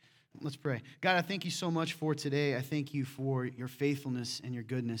Let's pray. God, I thank you so much for today. I thank you for your faithfulness and your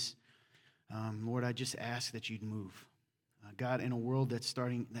goodness. Lord, I just ask that you'd move. God, in a world that's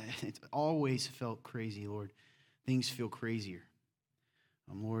it's always felt crazy, Lord, things feel crazier.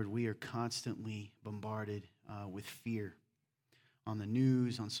 Lord, we are constantly bombarded with fear on the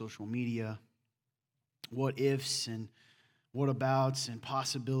news, on social media, what ifs and what abouts and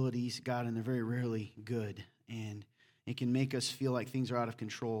possibilities, God, and they're very rarely good. And it can make us feel like things are out of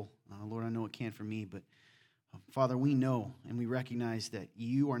control. Lord, I know it can for me, but Father, we know and we recognize that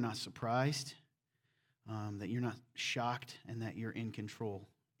you are not surprised, that you're not shocked, and that you're in control.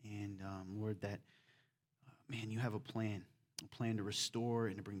 And Lord, that, man, you have a plan to restore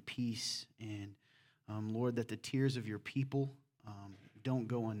and to bring peace. And Lord, that the tears of your people don't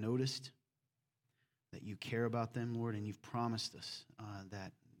go unnoticed, that you care about them, Lord, and you've promised us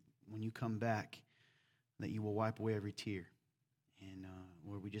that when you come back, that you will wipe away every tear. And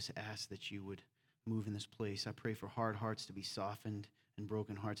Lord, we just ask that you would move in this place. I pray for hard hearts to be softened and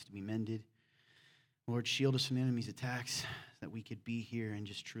broken hearts to be mended. Lord, shield us from the enemy's attacks, that we could be here and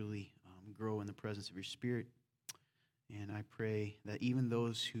just truly grow in the presence of your Spirit. And I pray that even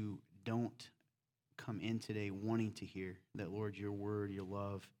those who don't come in today wanting to hear, that, Lord, your word, your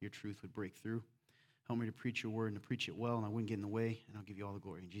love, your truth would break through. Help me to preach your word and to preach it well, and I wouldn't get in the way, and I'll give you all the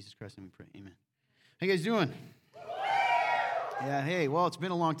glory. In Jesus Christ's name we pray. Amen. How you guys doing? Yeah, hey, well, it's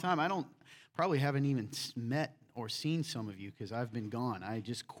been a long time. Probably haven't even met or seen some of you because I've been gone. I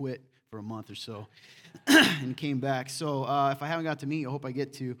just quit for a month or so and came back. So if I haven't got to meet you, I hope I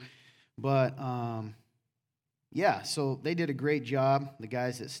get to. But, yeah, so they did a great job, the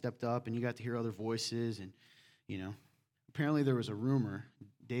guys that stepped up, and you got to hear other voices. And, apparently there was a rumor,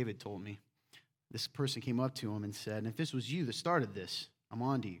 David told me. This person came up to him and said, and if this was you that started this, I'm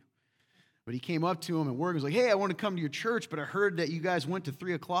on to you. But he came up to him at work and was like, hey, I want to come to your church, but I heard that you guys went to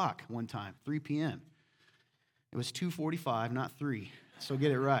 3 o'clock one time, 3 p.m. It was 2:45, not 3. So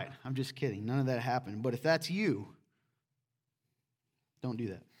get it right. I'm just kidding. None of that happened. But if that's you, don't do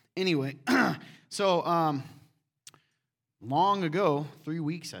that. Anyway, so long ago, 3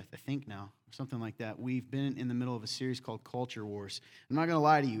 weeks, I think now, or something like that, we've been in the middle of a series called Culture Wars. I'm not going to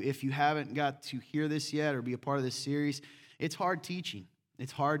lie to you. If you haven't got to hear this yet or be a part of this series, it's hard teaching.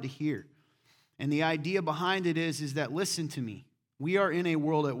 It's hard to hear. And the idea behind it is that, listen to me, we are in a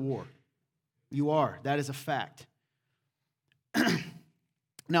world at war. You are. That is a fact.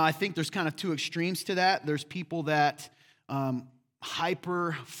 Now, I think there's kind of two extremes to that. There's people that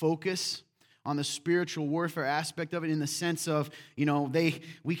hyper-focus on the spiritual warfare aspect of it in the sense of,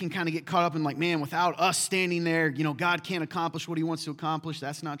 we can kind of get caught up in like, man, without us standing there, God can't accomplish what he wants to accomplish.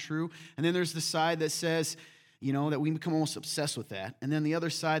 That's not true. And then there's the side that says, that we become almost obsessed with that. And then the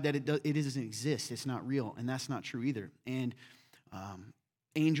other side that it doesn't exist. It's not real. And that's not true either. And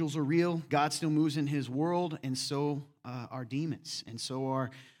angels are real. God still moves in his world. And so are demons. And so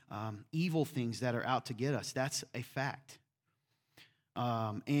are evil things that are out to get us. That's a fact.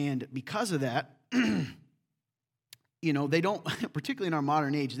 And because of that, they don't, particularly in our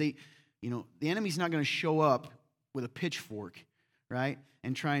modern age, the enemy's not going to show up with a pitchfork, right?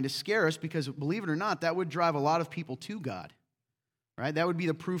 And trying to scare us because, believe it or not, that would drive a lot of people to God, right? That would be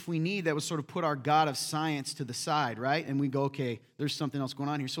the proof we need that would sort of put our God of science to the side, right? And we go, okay, there's something else going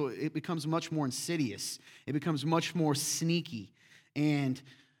on here. So it becomes much more insidious. It becomes much more sneaky. And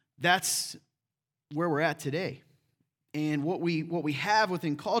that's where we're at today. And what we have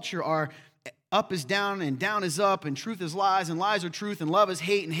within culture are up is down and down is up and truth is lies and lies are truth and love is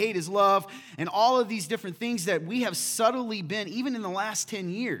hate and hate is love and all of these different things that we have subtly been, even in the last 10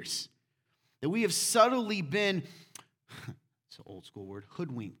 years, that we have subtly been, it's an old school word,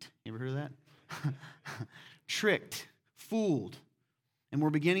 hoodwinked. You ever heard of that? Tricked, fooled. And we're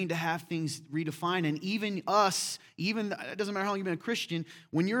beginning to have things redefined. And even us, it doesn't matter how long you've been a Christian,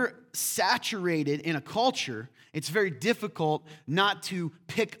 when you're saturated in a culture, it's very difficult not to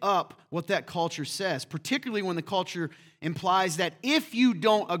pick up what that culture says, particularly when the culture implies that if you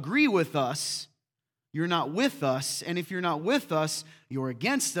don't agree with us, you're not with us. And if you're not with us, you're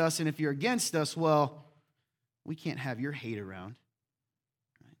against us. And if you're against us, well, we can't have your hate around.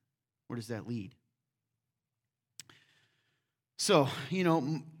 Right? Where does that lead? So,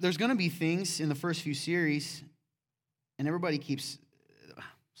 there's going to be things in the first few series, and everybody keeps,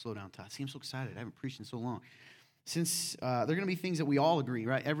 slow down, Todd. See, I'm so excited. I haven't preached in so long. Since there are going to be things that we all agree,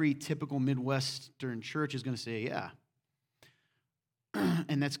 right? Every typical Midwestern church is going to say, yeah.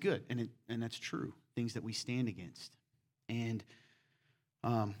 And that's good, and that's true, things that we stand against. And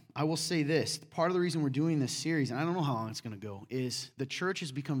I will say this, part of the reason we're doing this series, and I don't know how long it's going to go, is the church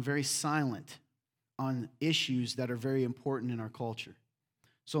has become very silent on issues that are very important in our culture.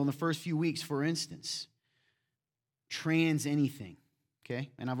 So in the first few weeks, for instance, trans anything, okay?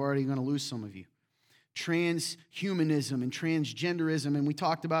 And I've already going to lose some of you. Transhumanism and transgenderism, and we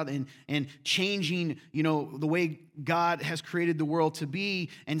talked about and changing, the way God has created the world to be,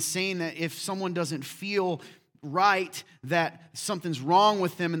 and saying that if someone doesn't feel right, that something's wrong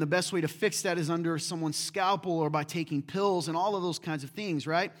with them, and the best way to fix that is under someone's scalpel or by taking pills and all of those kinds of things,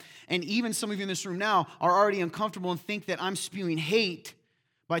 right? And even some of you in this room now are already uncomfortable and think that I'm spewing hate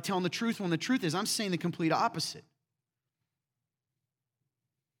by telling the truth, when the truth is I'm saying the complete opposite.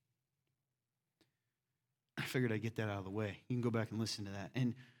 I figured I'd get that out of the way. You can go back and listen to that.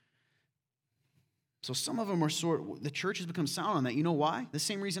 And so some of them are the church has become silent on that. You know why? The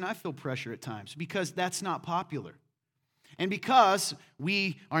same reason I feel pressure at times, because that's not popular. And because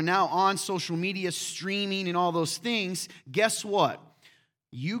we are now on social media, streaming and all those things, guess what?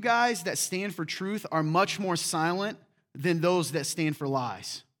 You guys that stand for truth are much more silent than those that stand for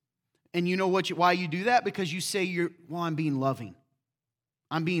lies. And you know why you do that? Because you say I'm being loving.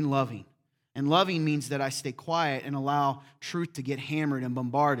 I'm being loving. And loving means that I stay quiet and allow truth to get hammered and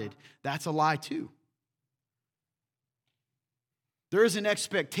bombarded. That's a lie too. There is an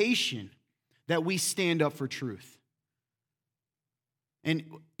expectation that we stand up for truth. And,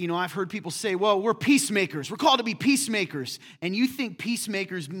 I've heard people say, well, we're peacemakers. We're called to be peacemakers. And you think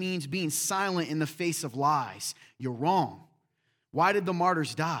peacemakers means being silent in the face of lies. You're wrong. Why did the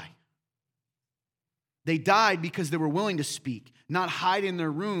martyrs die? They died because they were willing to speak, not hide in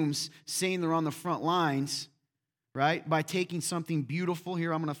their rooms saying they're on the front lines, right? By taking something beautiful.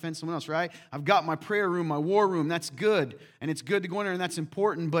 Here, I'm going to offend someone else, right? I've got my prayer room, my war room. That's good. And it's good to go in there, and that's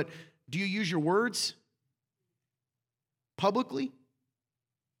important. But do you use your words publicly?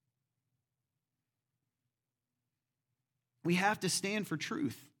 We have to stand for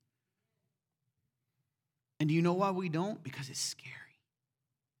truth. And do you know why we don't? Because it's scary.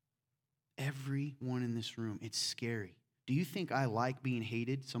 Everyone in this room, it's scary. Do you think I like being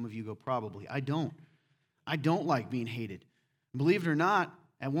hated? Some of you go, probably. I don't. I don't like being hated. Believe it or not,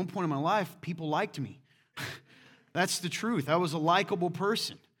 at one point in my life, people liked me. That's the truth. I was a likable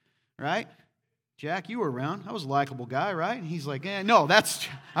person, right? Jack, you were around. I was a likable guy, right? And he's like, no,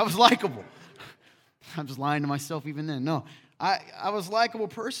 I was likable. I'm just lying to myself even then. No, I was a likable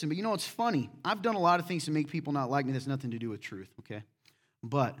person. But it's funny. I've done a lot of things to make people not like me. That's nothing to do with truth, okay?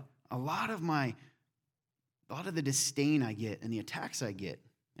 But a lot of the disdain I get and the attacks I get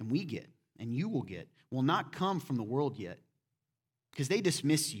and we get and you will not come from the world yet, because they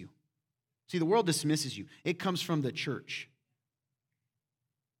dismiss you. See, the world dismisses you. It comes from the church.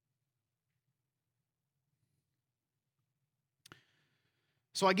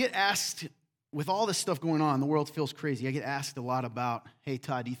 So I get asked, with all this stuff going on, the world feels crazy. I get asked a lot about, hey,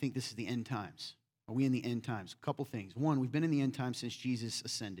 Todd, do you think this is the end times? Are we in the end times? A couple things. One, we've been in the end times since Jesus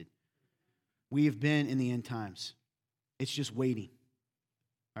ascended. We have been in the end times. It's just waiting.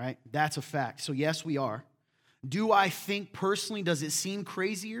 All right? That's a fact. So yes, we are. Do I think personally, does it seem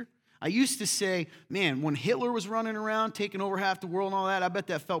crazier? I used to say, man, when Hitler was running around, taking over half the world and all that, I bet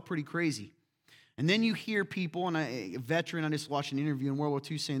that felt pretty crazy. And then you hear people, and a veteran, I just watched an interview in World War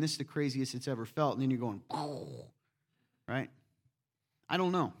II saying, this is the craziest it's ever felt. And then you're going, oh, right? I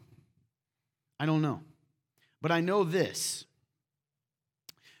don't know. But I know this.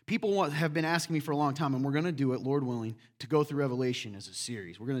 People have been asking me for a long time, and we're going to do it, Lord willing, to go through Revelation as a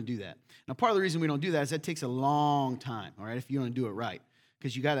series. We're going to do that. Now, part of the reason we don't do that is that takes a long time, all right, if you want to do it right,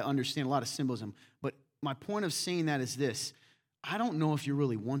 because you got to understand a lot of symbolism. But my point of saying that is this. I don't know if you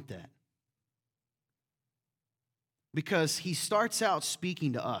really want that. Because he starts out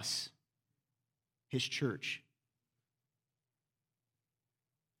speaking to us, his church.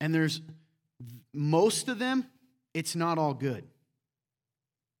 And there's most of them, it's not all good.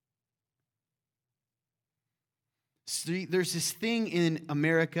 See, there's this thing in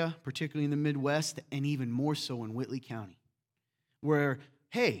America, particularly in the Midwest, and even more so in Whitley County, where,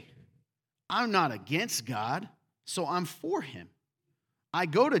 hey, I'm not against God, so I'm for him. I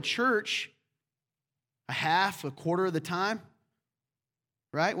go to church a quarter of the time,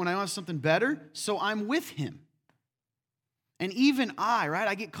 right? When I want something better, so I'm with him. And even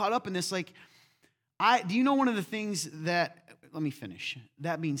I get caught up in this, do you know one of the things that, let me finish.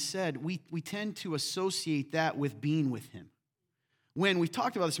 That being said, we tend to associate that with being with him. When we've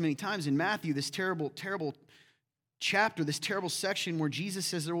talked about this many times in Matthew, this terrible, terrible chapter, this terrible section where Jesus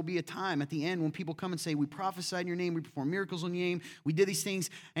says there will be a time at the end when people come and say, we prophesied in your name, we performed miracles in your name, we did these things,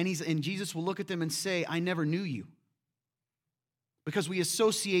 and Jesus will look at them and say, I never knew you. Because we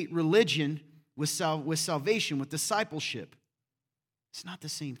associate religion with salvation, with discipleship. It's not the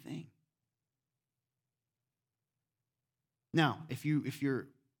same thing. Now, if you're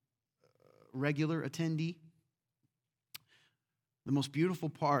regular attendee. The most beautiful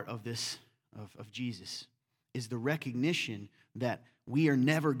part of this, of Jesus, is the recognition that we are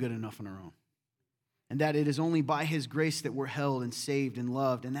never good enough on our own. And that it is only by His grace that we're held and saved and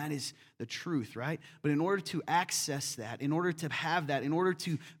loved. And that is the truth, right? But in order to access that, in order to have that, in order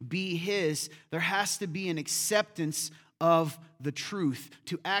to be His, there has to be an acceptance of the truth.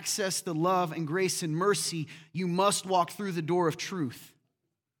 To access the love and grace and mercy, you must walk through the door of truth.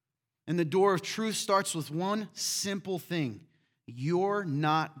 And the door of truth starts with one simple thing. You're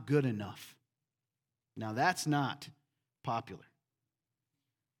not good enough. Now that's not popular.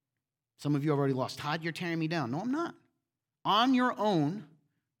 Some of you have already lost. Todd, you're tearing me down. No, I'm not. On your own,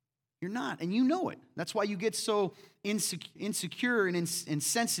 you're not. And you know it. That's why you get so insecure and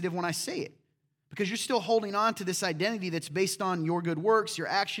insensitive when I say it. Because you're still holding on to this identity that's based on your good works, your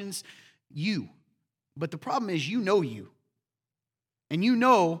actions, you. But the problem is you know you. And you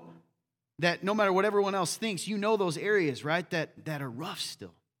know that no matter what everyone else thinks, you know those areas, right, that are rough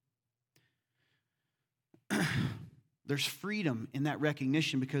still. There's freedom in that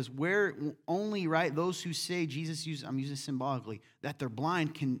recognition because where only, right, those who say Jesus used, I'm using symbolically, that they're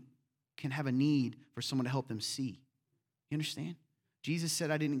blind can have a need for someone to help them see. You understand? Jesus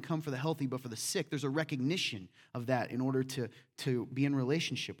said, I didn't come for the healthy, but for the sick. There's a recognition of that in order to be in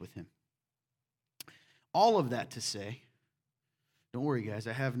relationship with Him. All of that to say, don't worry, guys.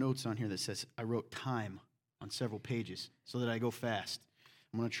 I have notes on here that says I wrote time on several pages so that I go fast.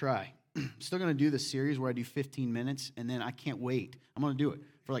 I'm going to try. I'm still going to do this series where I do 15 minutes, and then I can't wait. I'm going to do it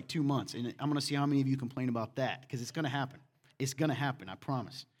for like 2 months, and I'm going to see how many of you complain about that, because it's going to happen. It's going to happen, I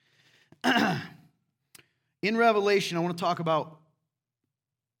promise. In Revelation, I want to talk about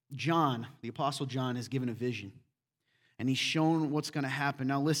John. The Apostle John has given a vision, and he's shown what's going to happen.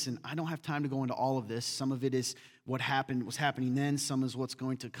 Now listen, I don't have time to go into all of this. Some of it is what happened, was happening then. Some is what's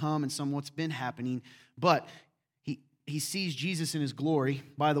going to come, and some what's been happening. But he sees Jesus in His glory.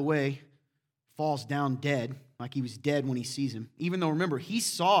 By the way, falls down dead, like he was dead when he sees Him. Even though, remember, he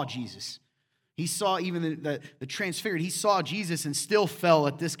saw Jesus. He saw even the transfigured. He saw Jesus and still fell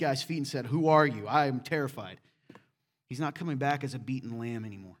at this guy's feet and said, who are you? I am terrified. He's not coming back as a beaten lamb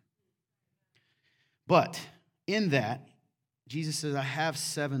anymore. But in that, Jesus says, I have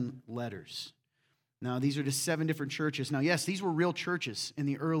 7 letters. Now, these are just 7 different churches. Now, yes, these were real churches in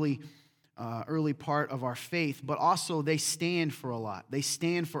the early part of our faith, but also they stand for a lot. They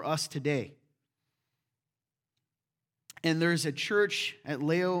stand for us today. And there's a church at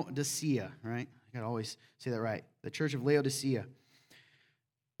Laodicea, right? I gotta always say that right. The church of Laodicea.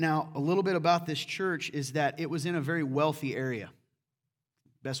 Now, a little bit about this church is that it was in a very wealthy area.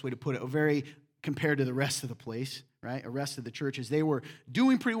 Best way to put it, very compared to the rest of the place, right? The rest of the churches. They were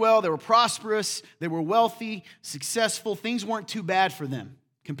doing pretty well. They were prosperous. They were wealthy, successful. Things weren't too bad for them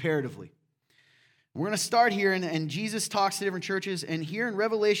comparatively. We're going to start here, and Jesus talks to different churches. And here in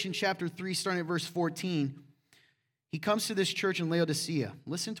Revelation chapter 3, starting at verse 14, He comes to this church in Laodicea.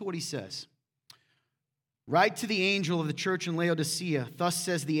 Listen to what He says. Write to the angel of the church in Laodicea, thus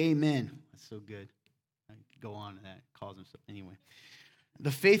says the Amen. That's so good. I could go on to that. Calls himself. Anyway.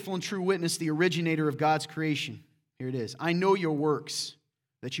 The faithful and true witness, the originator of God's creation. Here it is. I know your works,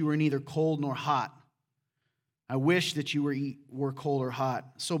 that you are neither cold nor hot. I wish that you were cold or hot.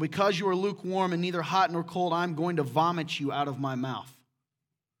 So because you are lukewarm and neither hot nor cold, I'm going to vomit you out of my mouth.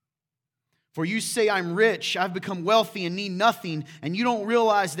 For you say, I'm rich, I've become wealthy and need nothing, and you don't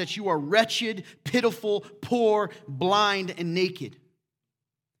realize that you are wretched, pitiful, poor, blind, and naked.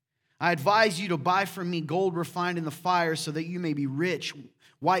 I advise you to buy from me gold refined in the fire so that you may be rich,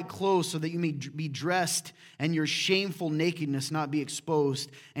 white clothes so that you may be dressed, and your shameful nakedness not be exposed,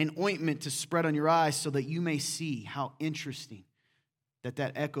 and ointment to spread on your eyes so that you may see. How interesting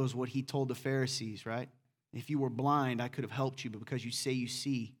that echoes what He told the Pharisees, right? If you were blind, I could have helped you, but because you say you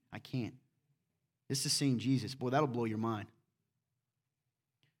see, I can't. This is the same Jesus. Boy, that'll blow your mind.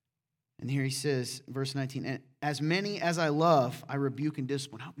 And here He says, verse 19, and as many as I love, I rebuke and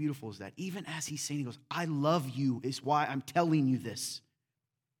discipline. How beautiful is that? Even as He's saying, He goes, I love you is why I'm telling you this.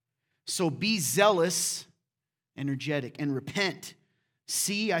 So be zealous, energetic, and repent.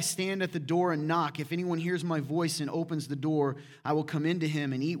 See, I stand at the door and knock. If anyone hears my voice and opens the door, I will come into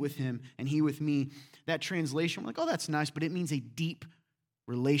him and eat with him and he with me. That translation, we're like, oh, that's nice, but it means a deep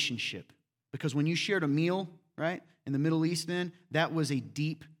relationship. Because when you shared a meal, right, in the Middle East then, that was a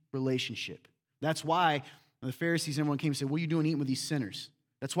deep relationship. That's why the Pharisees and everyone came and said, what are you doing eating with these sinners?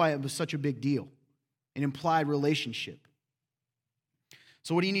 That's why it was such a big deal. It implied relationship.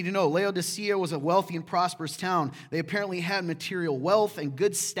 So what do you need to know? Laodicea was a wealthy and prosperous town. They apparently had material wealth and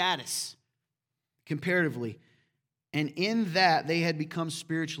good status comparatively. And in that, they had become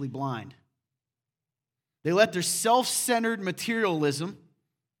spiritually blind. They let their self-centered materialism.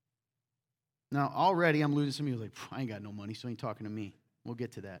 Now, already I'm losing some of you like, I ain't got no money, so ain't talking to me. We'll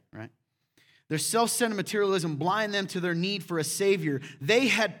get to that, right? Their self-centered materialism blind them to their need for a Savior. They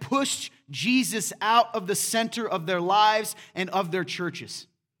had pushed Jesus out of the center of their lives and of their churches.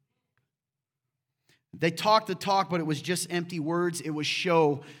 They talked the talk, but it was just empty words. It was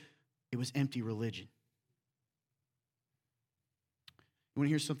show. It was empty religion. You want to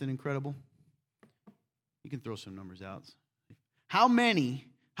hear something incredible? You can throw some numbers out. How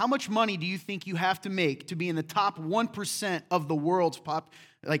much money do you think you have to make to be in the top 1% of the world's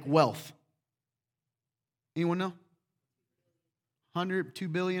wealth? Anyone know? 100, 2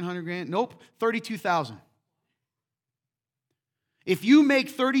 billion, 100 grand? Nope, 32,000. If you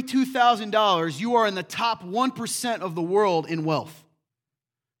make $32,000, you are in the top 1% of the world in wealth.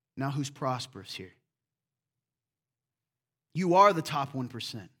 Now who's prosperous here? You are the top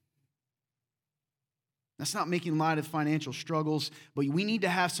 1%. That's not making light of financial struggles, but we need to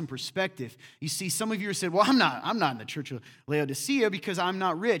have some perspective. You see, some of you said, well, I'm not in the church of Laodicea because I'm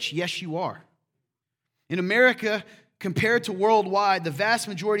not rich. Yes, you are. In America, compared to worldwide, the vast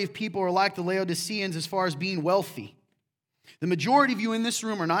majority of people are like the Laodiceans as far as being wealthy. The majority of you in this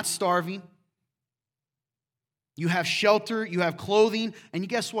room are not starving. You have shelter, you have clothing, and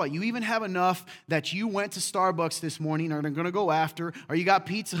guess what? You even have enough that you went to Starbucks this morning or are going to go after, or you got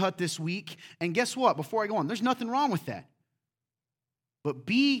Pizza Hut this week. And guess what? Before I go on, there's nothing wrong with that. But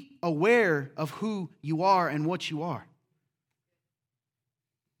be aware of who you are and what you are.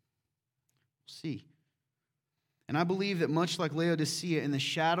 See. And I believe that much like Laodicea, in the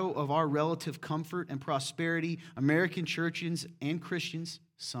shadow of our relative comfort and prosperity, American churches and Christians,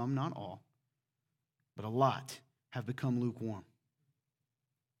 some, not all, but a lot, have become lukewarm.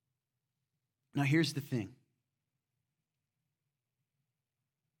 Now here's the thing.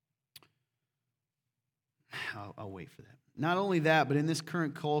 I'll wait for that. Not only that, but in this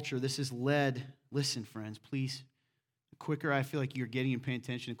current culture, this has led, listen friends, please, the quicker I feel like you're getting and paying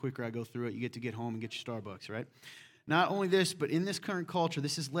attention, the quicker I go through it, you get home and get your Starbucks, right? Not only this, but in this current culture,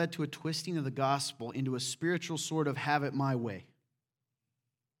 this has led to a twisting of the gospel into a spiritual sort of have it my way.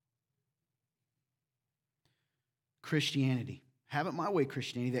 Christianity. Have it my way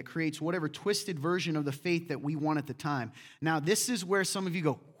Christianity that creates whatever twisted version of the faith that we want at the time. Now, this is where some of you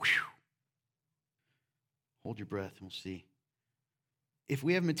go, whew. Hold your breath and we'll see. If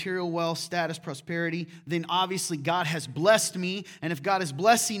we have material wealth, status, prosperity, then obviously God has blessed me. And if God is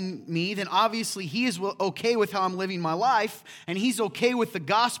blessing me, then obviously He is okay with how I'm living my life. And He's okay with the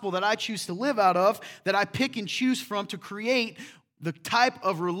gospel that I choose to live out of, that I pick and choose from to create the type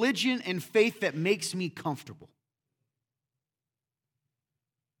of religion and faith that makes me comfortable.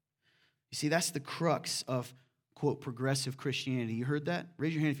 You see, that's the crux of, quote, progressive Christianity. You heard that?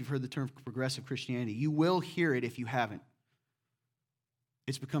 Raise your hand if you've heard the term progressive Christianity. You will hear it if you haven't.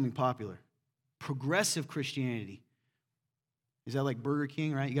 It's becoming popular. Progressive Christianity. Is that like Burger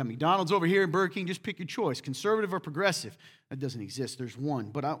King, right? You got McDonald's over here and Burger King. Just pick your choice, conservative or progressive. That doesn't exist. There's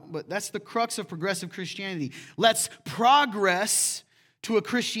one. But that's the crux of progressive Christianity. Let's progress to a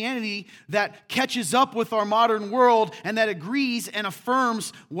Christianity that catches up with our modern world and that agrees and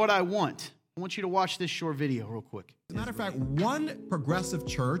affirms what I want. I want you to watch this short video real quick. As a matter of fact, one progressive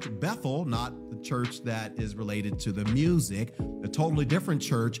church, Bethel, not the church that is related to the music, a totally different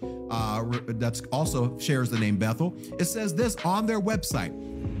church that also shares the name Bethel. It says this on their website.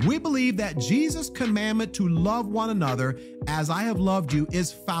 We believe that Jesus' commandment to love one another as I have loved you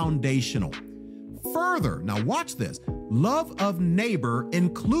is foundational. Further, now watch this. Love of neighbor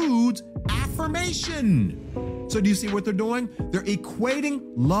includes affirmation. So do you see what they're doing? They're equating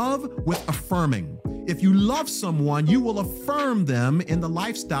love with affirming. If you love someone, you will affirm them in the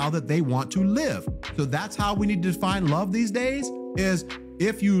lifestyle that they want to live. So that's how we need to define love these days, is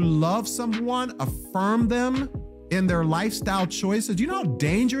if you love someone, affirm them in their lifestyle choices. Do you know how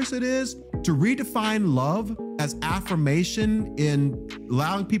dangerous it is to redefine love as affirmation in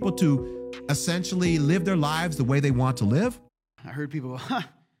allowing people to essentially live their lives the way they want to live? I heard people go,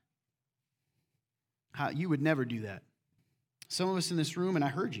 you would never do that. Some of us in this room, and I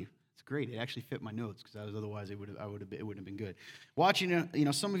heard you. It's great. It actually fit my notes because otherwise it wouldn't have been good. Watching,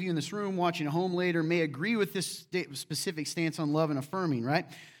 some of you in this room watching at home later may agree with this specific stance on love and affirming, right?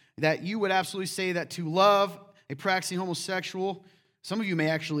 That you would absolutely say that to love a practicing homosexual, some of you may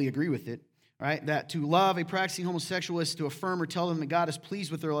actually agree with it, right? That to love a practicing homosexual is to affirm or tell them that God is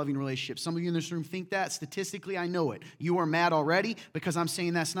pleased with their loving relationship. Some of you in this room think that. Statistically, I know it. You are mad already because I'm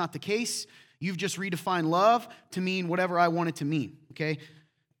saying that's not the case. You've just redefined love to mean whatever I want it to mean, okay?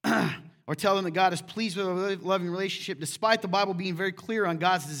 or tell them that God is pleased with a loving relationship, despite the Bible being very clear on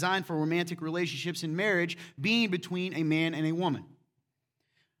God's design for romantic relationships in marriage being between a man and a woman.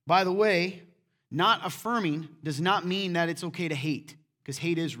 By the way, not affirming does not mean that it's okay to hate, because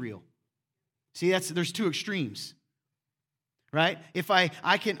hate is real. See, there's two extremes, right? If I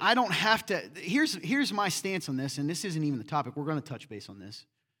don't have to. Here's my stance on this, and this isn't even the topic. We're going to touch base on this,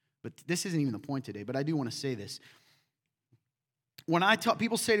 but this isn't even the point today. But I do want to say this. When I talk,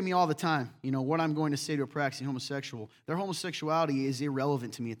 people say to me all the time, what I'm going to say to a practicing homosexual, their homosexuality is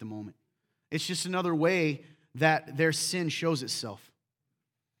irrelevant to me at the moment. It's just another way that their sin shows itself.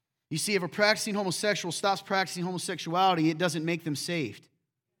 You see, if a practicing homosexual stops practicing homosexuality, it doesn't make them saved.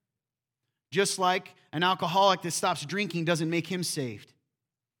 Just like an alcoholic that stops drinking doesn't make him saved.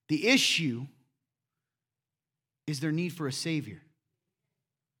 The issue is their need for a Savior.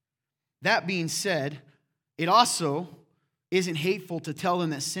 That being said, it also isn't hateful to tell them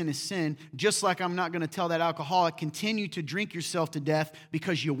that sin is sin, just like I'm not going to tell that alcoholic, continue to drink yourself to death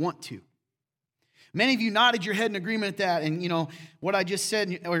because you want to. Many of you nodded your head in agreement at that, and what I just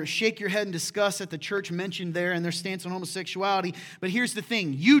said, or shake your head in disgust at the church mentioned there and their stance on homosexuality. But here's the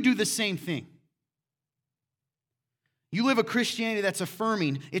thing, you do the same thing. You live a Christianity that's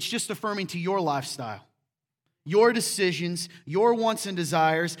affirming. It's just affirming to your lifestyle, your decisions, your wants and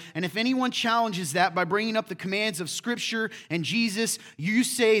desires. And if anyone challenges that by bringing up the commands of Scripture and Jesus, you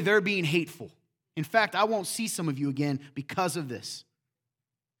say they're being hateful. In fact, I won't see some of you again because of this.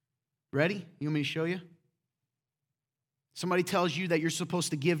 Ready? You want me to show you? Somebody tells you that you're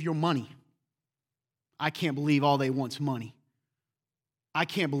supposed to give your money. I can't believe all they want's money. I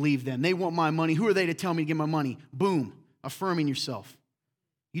can't believe them. They want my money. Who are they to tell me to give my money? Boom. Affirming yourself.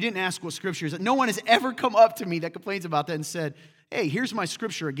 You didn't ask what Scripture is. No one has ever come up to me that complains about that and said, hey, here's my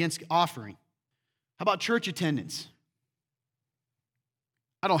Scripture against offering. How about church attendance?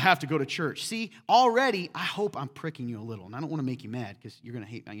 I don't have to go to church. See, already, I hope I'm pricking you a little. And I don't want to make you mad because you're going to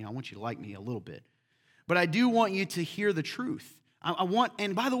hate me. I want you to like me a little bit. But I do want you to hear the truth.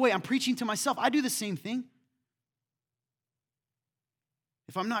 And by the way, I'm preaching to myself. I do the same thing.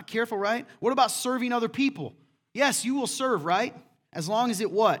 If I'm not careful, right? What about serving other people? Yes, you will serve, right? As long as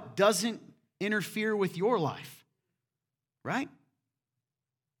it what? Doesn't interfere with your life, right?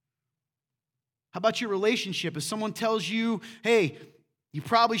 How about your relationship? If someone tells you, hey, you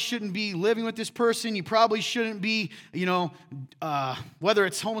probably shouldn't be living with this person. You probably shouldn't be, whether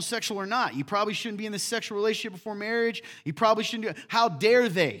it's homosexual or not. You probably shouldn't be in this sexual relationship before marriage. You probably shouldn't do it. How dare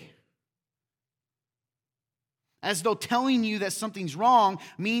they? As though telling you that something's wrong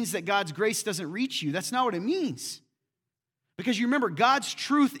means that God's grace doesn't reach you. That's not what it means. Because you remember, God's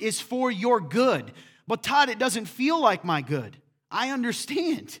truth is for your good. But Todd, it doesn't feel like my good. I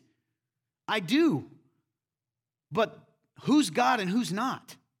understand. I do. But who's God and who's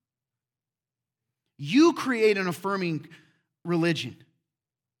not? You create an affirming religion.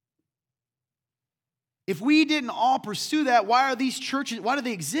 If we didn't all pursue that, why are these churches, why do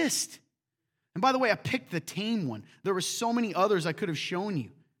they exist? And by the way, I picked the tame one. There were so many others I could have shown you.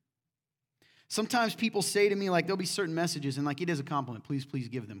 Sometimes people say to me, there'll be certain messages, and it is a compliment. Please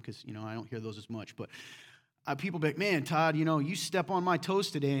give them, because, I don't hear those as much. But people be like, man, Todd, you step on my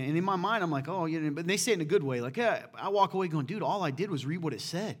toes today. And in my mind, I'm like, oh, but they say it in a good way. I walk away going, dude, all I did was read what it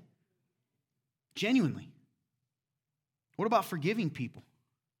said. Genuinely. What about forgiving people?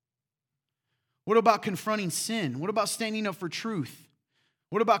 What about confronting sin? What about standing up for truth?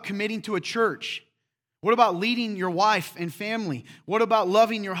 What about committing to a church? What about leading your wife and family? What about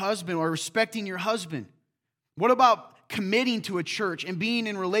loving your husband or respecting your husband? What about committing to a church and being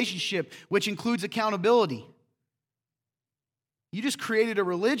in relationship, which includes accountability? You just created a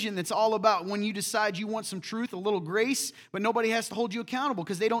religion that's all about when you decide you want some truth, a little grace, but nobody has to hold you accountable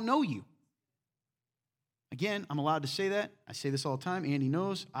because they don't know you. Again, I'm allowed to say that. I say this all the time. Andy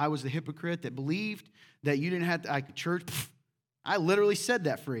knows. I was the hypocrite that believed that you didn't have to, church. I literally said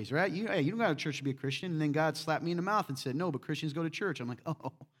that phrase, right? You don't go to church to be a Christian. And then God slapped me in the mouth and said, no, but Christians go to church. I'm like,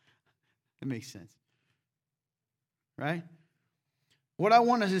 oh, that makes sense. Right? What I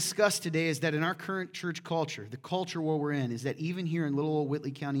want to discuss today is that in our current church culture, the culture where we're in, is that even here in little old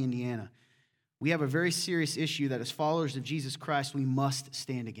Whitley County, Indiana, we have a very serious issue that as followers of Jesus Christ, we must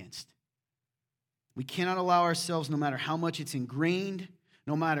stand against. We cannot allow ourselves, no matter how much it's ingrained,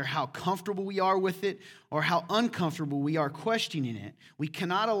 no matter how comfortable we are with it or how uncomfortable we are questioning it, we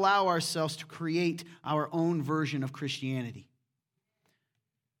cannot allow ourselves to create our own version of Christianity.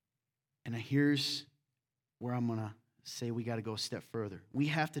 And here's where I'm going to say we got to go a step further. We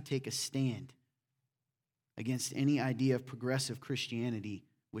have to take a stand against any idea of progressive Christianity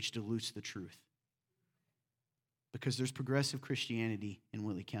which dilutes the truth. Because there's progressive Christianity in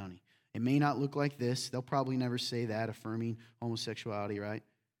Whitley County. It may not look like this. They'll probably never say that, affirming homosexuality, right?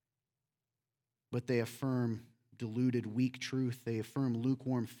 But they affirm diluted, weak truth. They affirm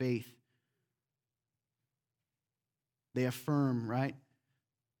lukewarm faith. They affirm, right,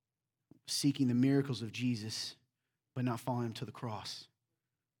 seeking the miracles of Jesus, but not following him to the cross.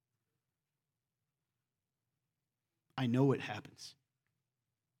 I know it happens.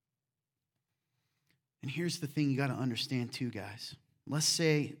 And here's the thing you got to understand too, guys. Let's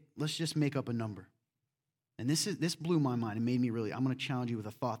just make up a number. And this blew my mind. It made me really, I'm going to challenge you with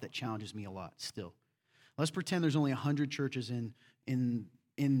a thought that challenges me a lot still. Let's pretend there's only 100 churches in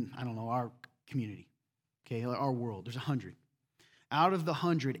I don't know, our community. Okay, our world. There's 100. Out of the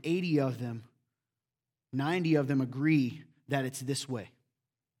 100, 80 of them, 90 of them agree that it's this way.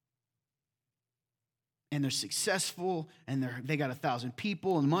 And they're successful, and they got 1,000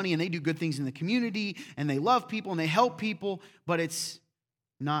 people and money, and they do good things in the community, and they love people, and they help people, but it's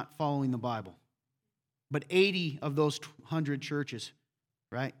not following the Bible. But 80 of those 100 churches,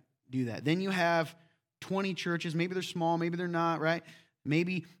 right, do that. Then you have 20 churches. Maybe they're small, maybe they're not, right?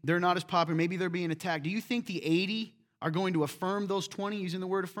 Maybe they're not as popular, maybe they're being attacked. Do you think the 80 are going to affirm those 20, using the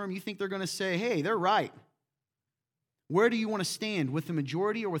word affirm? You think they're going to say, hey, they're right? Where do you want to stand, with the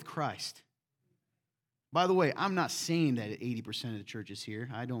majority or with Christ? By the way, I'm not saying that 80% of the church is here.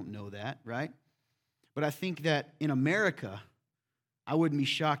 I don't know that, right? But I think that in America, I wouldn't be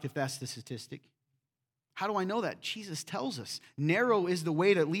shocked if that's the statistic. How do I know that? Jesus tells us, narrow is the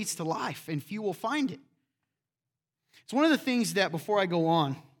way that leads to life, and few will find it. It's one of the things that, before I go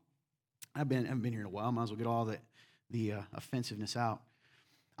on, I haven't been here in a while, might as well get all the offensiveness out.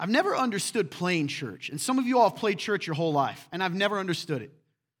 I've never understood playing church, and some of you all have played church your whole life, and I've never understood it.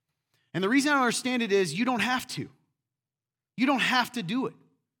 And the reason I don't understand it is you don't have to. You don't have to do it.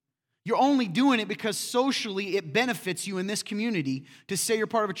 You're only doing it because socially it benefits you in this community to say you're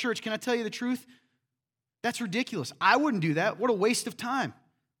part of a church. Can I tell you the truth? That's ridiculous. I wouldn't do that. What a waste of time.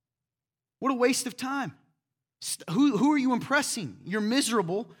 What a waste of time. Who are you impressing? You're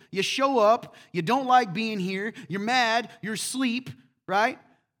miserable. You show up. You don't like being here. You're mad. You're asleep, right?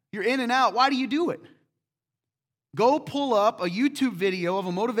 You're in and out. Why do you do it? Go pull up a YouTube video of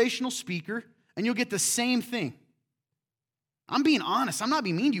a motivational speaker, and you'll get the same thing. I'm being honest. I'm not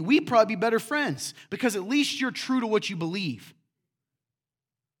being mean to you. We'd probably be better friends because at least you're true to what you believe.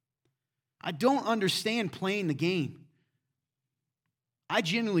 I don't understand playing the game. I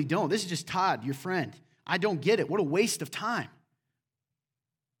genuinely don't. This is just Todd, your friend. I don't get it. What a waste of time.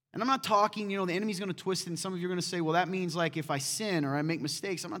 And I'm not talking, the enemy's going to twist it, and some of you are going to say, well, that means like if I sin or I make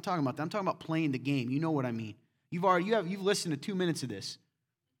mistakes. I'm not talking about that. I'm talking about playing the game. You know what I mean. You've listened to 2 minutes of this.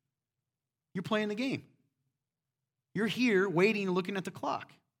 You're playing the game. You're here waiting and looking at the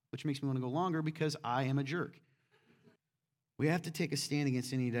clock, which makes me want to go longer because I am a jerk. We have to take a stand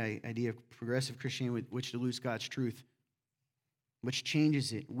against any idea of progressive Christianity which dilutes God's truth, which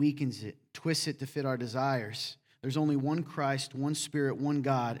changes it, weakens it, twists it to fit our desires. There's only one Christ, one Spirit, one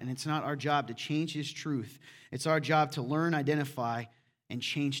God, and it's not our job to change His truth. It's our job to learn, identify, and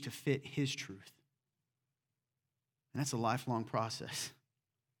change to fit His truth. And that's a lifelong process.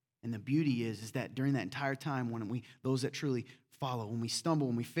 And the beauty is that during that entire time, when those that truly follow, when we stumble,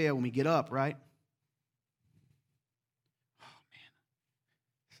 when we fail, when we get up, right? Oh, man.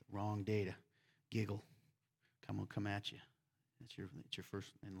 It's the wrong day to giggle. I'm going to come at you. It's your first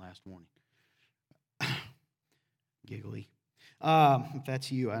and last warning. Giggly. If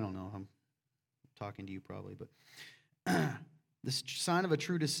that's you, I don't know. I'm talking to you probably. But the sign of a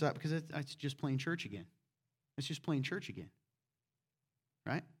true disciple, because it's just playing church again. It's just playing church again.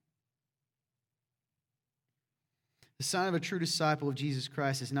 Right? The sign of a true disciple of Jesus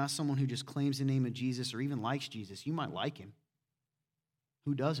Christ is not someone who just claims the name of Jesus or even likes Jesus. You might like him.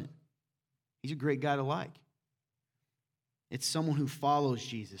 Who doesn't? He's a great guy to like. It's someone who follows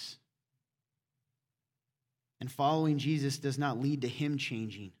Jesus. And following Jesus does not lead to him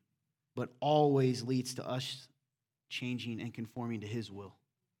changing, but always leads to us changing and conforming to his will.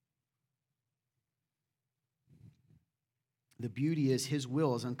 The beauty is his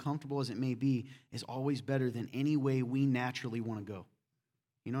will, as uncomfortable as it may be, is always better than any way we naturally want to go.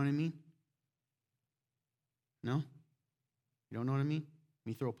 You know what I mean? No? You don't know what I mean?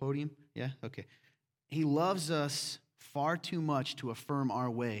 Me throw a podium? Yeah? Okay. He loves us far too much to affirm our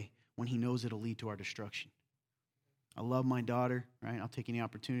way when he knows it'll lead to our destruction. I love my daughter, right? I'll take any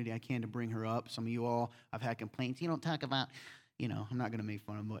opportunity I can to bring her up. Some of you all, I've had complaints. You don't talk about, I'm not going to make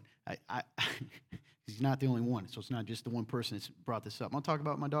fun of him, but he's not the only one, so it's not just the one person that's brought this up. I'll talk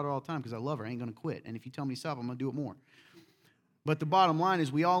about my daughter all the time because I love her. I ain't going to quit. And if you tell me to stop, I'm going to do it more. But the bottom line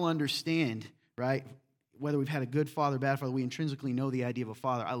is we all understand, right? whether we've had a good father, bad father, we intrinsically know the idea of a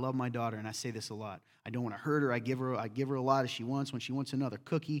father. I love my daughter, and I say this a lot. I don't want to hurt her. I give her a lot as she wants. When she wants another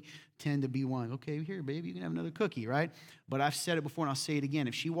cookie, tend to be one. Okay, here, baby, you can have another cookie, right? But I've said it before, and I'll say it again.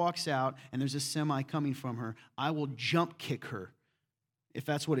 If she walks out and there's a semi coming from her, I will jump kick her, if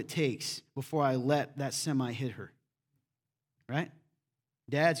that's what it takes, before I let that semi hit her. Right?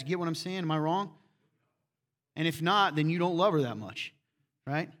 Dads, you get what I'm saying? Am I wrong? And if not, then you don't love her that much.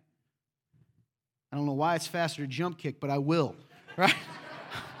 Right? I don't know why it's faster to jump kick, but I will. Right?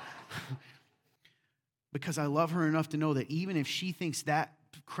 Because I love her enough to know that even if she thinks that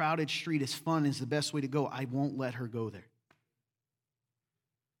crowded street is fun, is the best way to go, I won't let her go there.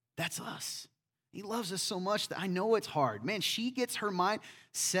 That's us. He loves us so much that I know it's hard. Man, she gets her mind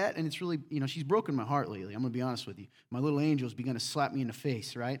set, and it's really, she's broken my heart lately. I'm going to be honest with you. My little angel's begun to slap me in the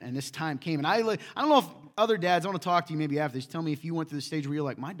face, right? And this time came, and I don't know if other dads, I want to talk to you maybe after this. Tell me if you went through the stage where you're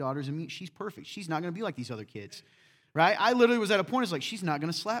like, my daughter's she's perfect. She's not going to be like these other kids. Right? I literally was at a point, it's like, she's not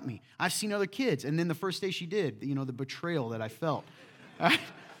going to slap me. I've seen other kids. And then the first day she did, the betrayal that I felt. Right?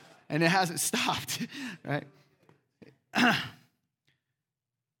 And it hasn't stopped. Right?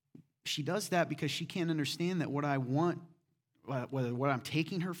 She does that because she can't understand that what I want, whether what I'm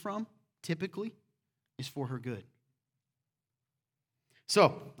taking her from, typically, is for her good.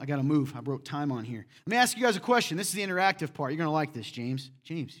 So, I got to move. I broke time on here. Let me ask you guys a question. This is the interactive part. You're going to like this, James.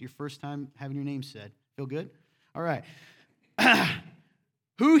 James, your first time having your name said. Feel good? All right.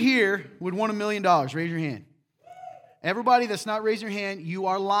 Who here would want $1 million? Raise your hand. Everybody that's not raising your hand, you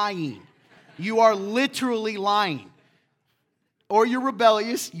are lying. You are literally lying. Or you're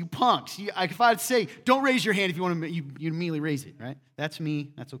rebellious, you punks. If I'd say, don't raise your hand if you want to, you immediately raise it, right? That's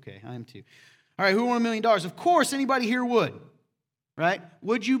me. That's okay. I am too. All right, who would want $1 million? Of course, anybody here would, right?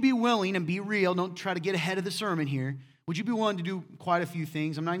 Would you be willing, and be real, don't try to get ahead of the sermon here, would you be willing to do quite a few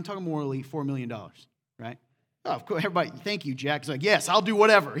things? I'm not even talking morally, for $1 million, right? Oh, of course, everybody, thank you, Jack. He's like, yes, I'll do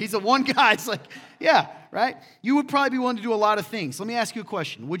whatever. He's the one guy. It's like, yeah, right? You would probably be willing to do a lot of things. Let me ask you a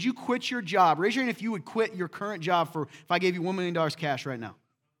question. Would you quit your job? Raise your hand if you would quit your current job if I gave you $1 million cash right now.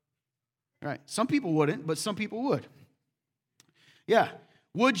 All right. Some people wouldn't, but some people would. Yeah.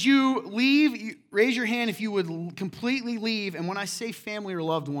 Would you leave? Raise your hand if you would completely leave. And when I say family or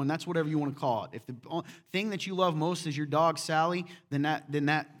loved one, that's whatever you want to call it. If the thing that you love most is your dog, Sally, then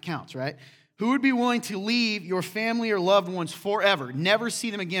that counts, right? Who would be willing to leave your family or loved ones forever, never see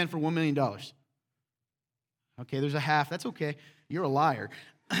them again for $1 million? Okay, there's a half. That's okay. You're a liar.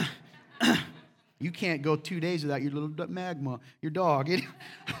 You can't go 2 days without your little magma, your dog.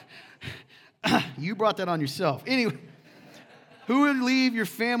 You brought that on yourself. Anyway, who would leave your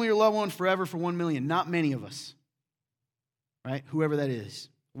family or loved one forever for $1 million? Not many of us, right? Whoever that is.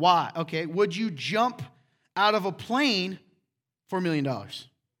 Why? Okay, would you jump out of a plane for $1 million?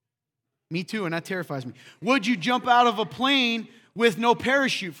 Me too, and that terrifies me. Would you jump out of a plane with no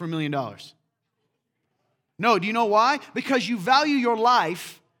parachute for $1 million? No, do you know why? Because you value your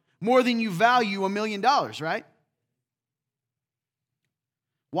life more than you value $1 million, right?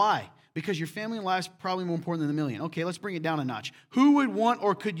 Why? Because your family and life is probably more important than $1 million. Okay, let's bring it down a notch. Who would want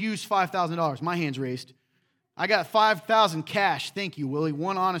or could use $5,000? My hand's raised. I got $5,000 cash. Thank you, Willie.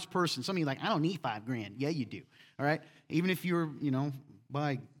 One honest person. Some of you are like, I don't need $5,000. Yeah, you do. All right? Even if you're,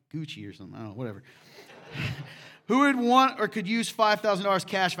 buy Gucci or something. I don't know, whatever. Who would want or could use $5,000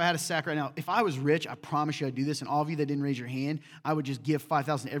 cash if I had a sack right now? If I was rich, I promise you I'd do this. And all of you that didn't raise your hand, I would just give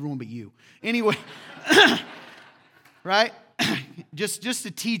 $5,000 to everyone but you. Anyway, right? just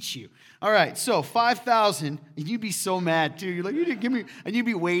to teach you. All right, so $5,000, and you'd be so mad too. You're like, you didn't give me, and you'd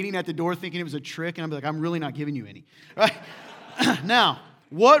be waiting at the door thinking it was a trick, and I'd be like, I'm really not giving you any. Right? Now,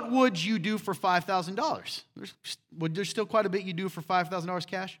 what would you do for $5,000? There's still quite a bit you do for $5,000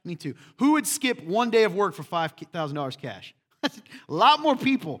 cash? Me too. Who would skip one day of work for $5,000 cash? A lot more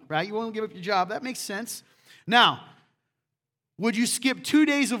people, right? You won't give up your job. That makes sense. Now, would you skip 2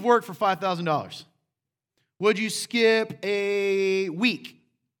 days of work for $5,000? Would you skip a week?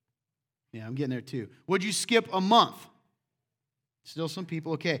 Yeah, I'm getting there too. Would you skip a month? Still some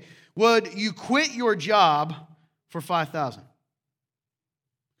people. Okay. Would you quit your job for $5,000?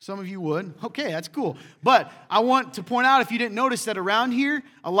 Some of you would. Okay, that's cool. But I want to point out, if you didn't notice, that around here,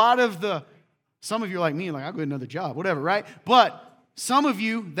 some of you are like me, like, I'll go get another job, whatever, right? But some of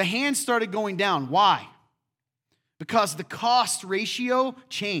you, the hands started going down. Why? Because the cost ratio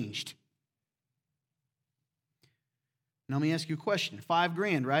changed. Now, let me ask you a question.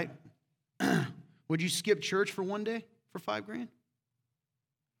 $5,000, right? Would you skip church for one day for $5,000?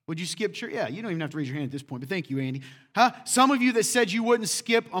 Would you skip church? Yeah, you don't even have to raise your hand at this point, but thank you, Andy. Huh? Some of you that said you wouldn't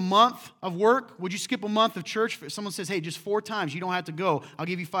skip a month of work, would you skip a month of church? If someone says, hey, just 4 times, you don't have to go, I'll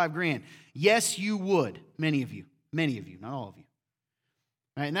give you $5,000. Yes, you would. Many of you, not all of you.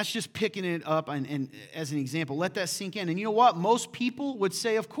 All right, and that's just picking it up and as an example. Let that sink in. And you know what? Most people would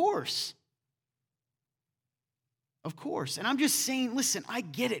say, of course. Of course. And I'm just saying, listen, I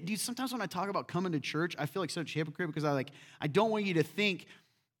get it. Dude, sometimes when I talk about coming to church, I feel like such a hypocrite because I don't want you to think,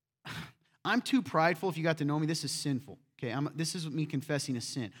 I'm too prideful. If you got to know me, this is sinful. Okay, this is me confessing a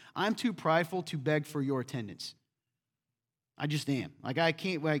sin. I'm too prideful to beg for your attendance. I just am. I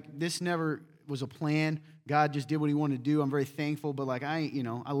can't, this never was a plan. God just did what he wanted to do. I'm very thankful, but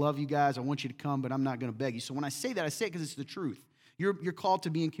I love you guys. I want you to come, but I'm not going to beg you. So when I say that, I say it because it's the truth. You're called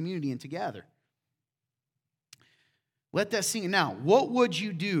to be in community and together. Let that sink in. Now, what would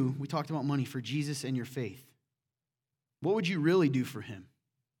you do? We talked about money for Jesus and your faith. What would you really do for him?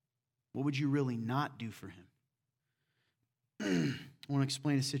 What would you really not do for him? I want to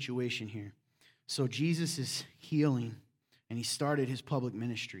explain a situation here. So Jesus is healing, and he started his public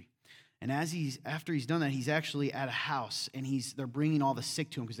ministry. And after he's done that, he's actually at a house, and they're bringing all the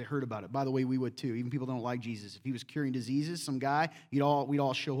sick to him because they heard about it. By the way, we would too. Even people don't like Jesus. If he was curing diseases, some guy, we'd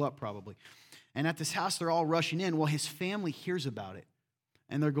all show up probably. And at this house, they're all rushing in. Well, his family hears about it,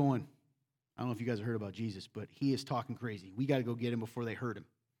 and they're going, I don't know if you guys have heard about Jesus, but he is talking crazy. We got to go get him before they hurt him.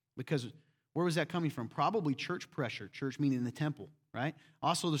 Because where was that coming from? Probably church pressure, church meaning the temple, right?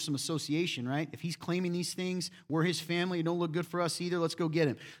 Also, there's some association, right? If he's claiming these things, we're his family, it don't look good for us either, let's go get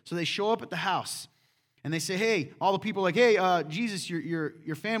him. So they show up at the house, and they say, hey, all the people are like, hey, Jesus,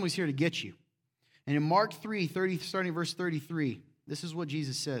 your family's here to get you. And in Mark 3, starting verse 33, this is what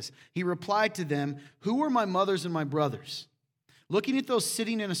Jesus says. He replied to them, who are my mothers and my brothers? Looking at those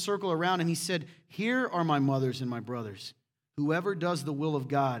sitting in a circle around him, he said, here are my mothers and my brothers. Whoever does the will of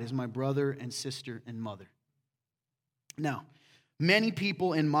God is my brother and sister and mother. Now, many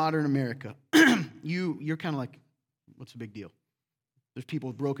people in modern America, you're kind of like, what's the big deal? There's people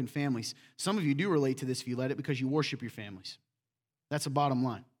with broken families. Some of you do relate to this if you let it because you worship your families. That's a bottom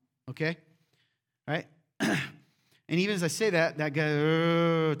line, okay? All right? And even as I say that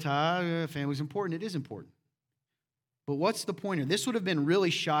guy, Todd, family's important. It is important. But what's the point here? This would have been really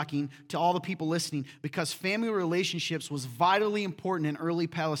shocking to all the people listening because family relationships was vitally important in early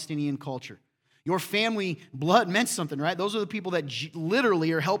Palestinian culture. Your family blood meant something, right? Those are the people that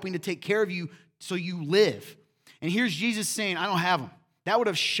literally are helping to take care of you so you live. And here's Jesus saying, I don't have them. That would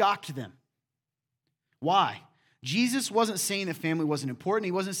have shocked them. Why? Jesus wasn't saying that family wasn't important.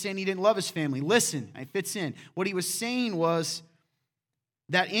 He wasn't saying he didn't love his family. Listen, it fits in. What he was saying was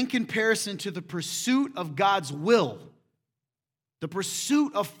that in comparison to the pursuit of God's will, the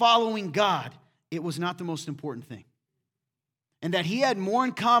pursuit of following God, it was not the most important thing. And that he had more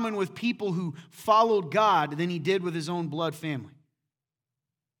in common with people who followed God than he did with his own blood family.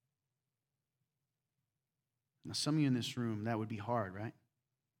 Now, some of you in this room, that would be hard, right?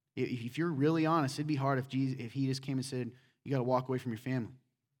 If you're really honest, it'd be hard if he just came and said, you got to walk away from your family.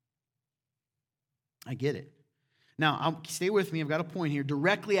 I get it. Now, stay with me. I've got a point here.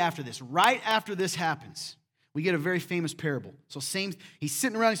 Directly after this, right after this happens, we get a very famous parable. So he's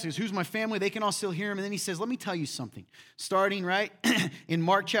sitting around, he says, who's my family? They can all still hear him. And then he says, let me tell you something. Starting right in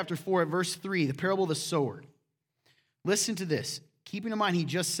Mark chapter 4 at verse 3, the parable of the sower. Listen to this. Keeping in mind, he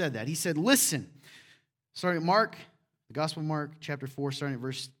just said that. He said, listen. Starting at Mark, the Gospel of Mark chapter 4, starting at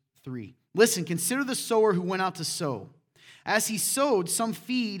verse 3. Listen, consider the sower who went out to sow. As he sowed, some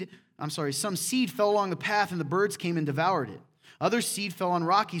seed fell along the path and the birds came and devoured it. Other seed fell on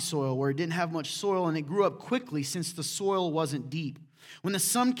rocky soil where it didn't have much soil, and it grew up quickly since the soil wasn't deep. When the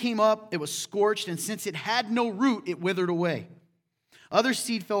sun came up, it was scorched, and since it had no root, it withered away. Other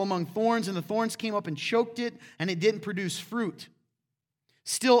seed fell among thorns, and the thorns came up and choked it, and it didn't produce fruit.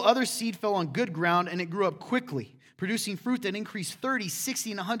 Still, other seed fell on good ground, and it grew up quickly, producing fruit that increased 30,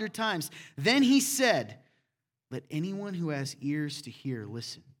 60, and 100 times. Then he said, let anyone who has ears to hear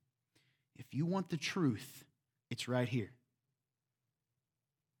listen. If you want the truth, it's right here.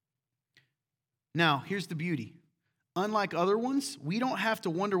 Now, here's the beauty. Unlike other ones, we don't have to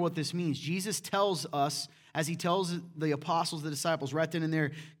wonder what this means. Jesus tells us, as he tells the apostles, the disciples, right then and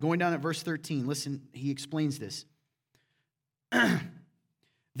there, going down at verse 13. Listen, he explains this.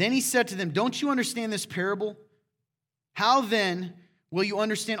 Then he said to them, don't you understand this parable? How then will you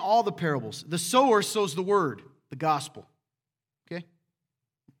understand all the parables? The sower sows the word, the gospel. Okay?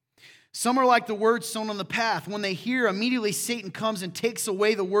 Some are like the word sown on the path. When they hear, immediately Satan comes and takes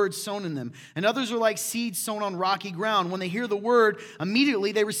away the word sown in them. And others are like seeds sown on rocky ground. When they hear the word,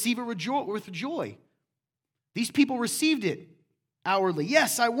 immediately they receive it with joy. These people received it. outwardly.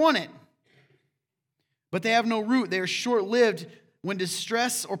 Yes, I want it. But they have no root. They are short-lived. When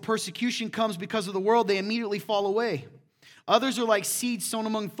distress or persecution comes because of the world, they immediately fall away. Others are like seeds sown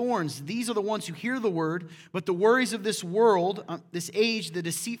among thorns. These are the ones who hear the word, but the worries of this world, this age, the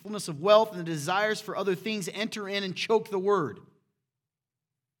deceitfulness of wealth, and the desires for other things enter in and choke the word,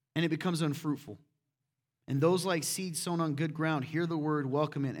 and it becomes unfruitful. And those like seeds sown on good ground hear the word,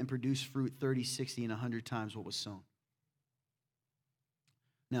 welcome it, and produce fruit 30, 60, and 100 times what was sown.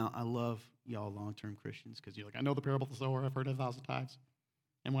 Now, I love y'all long-term Christians because you're like, I know the parable of the sower. I've heard it 1,000 times.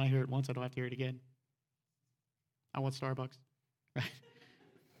 And when I hear it once, I don't have to hear it again. I want Starbucks. Right?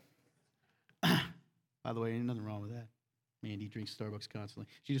 By the way, ain't nothing wrong with that. Mandy drinks Starbucks constantly.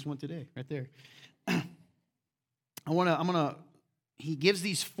 She just went today, right there. He gives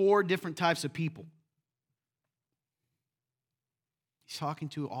these 4 different types of people. He's talking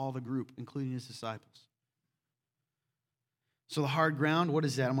to all the group, including his disciples. So the hard ground, what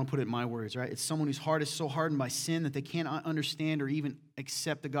is that? I'm going to put it in my words, right? It's someone whose heart is so hardened by sin that they can't understand or even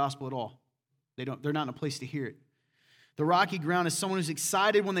accept the gospel at all. They're not in a place to hear it. The rocky ground is someone who's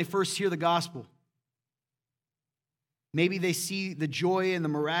excited when they first hear the gospel. Maybe they see the joy and the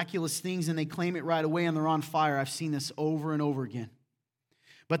miraculous things and they claim it right away and they're on fire. I've seen this over and over again.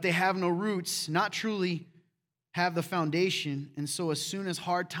 But they have no roots, not truly have the foundation. And so as soon as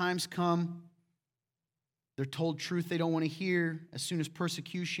hard times come, they're told truth they don't want to hear. As soon as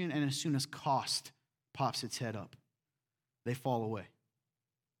persecution and as soon as cost pops its head up, they fall away.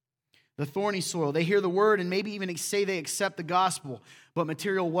 The thorny soil, they hear the word and maybe even say they accept the gospel, but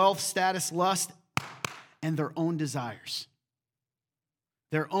material wealth, status, lust, and their own desires.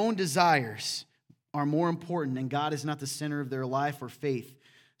 Their own desires are more important, and God is not the center of their life or faith,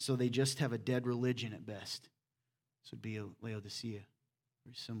 so they just have a dead religion at best. This would be a Laodicea,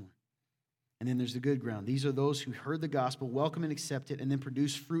 very similar. And then there's the good ground. These are those who heard the gospel, welcome and accept it, and then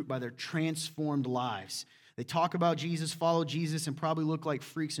produce fruit by their transformed lives. They talk about Jesus, follow Jesus, and probably look like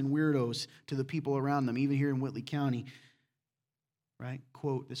freaks and weirdos to the people around them, even here in Whitley County. Right?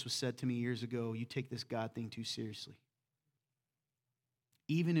 Quote, this was said to me years ago, you take this God thing too seriously.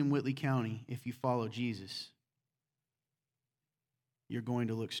 Even in Whitley County, if you follow Jesus, you're going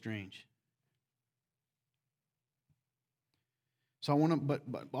to look strange. So but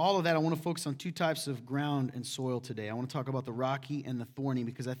all of that, I want to focus on 2 types of ground and soil today. I want to talk about the rocky and the thorny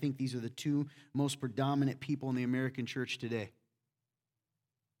because I think these are the 2 most predominant people in the American church today.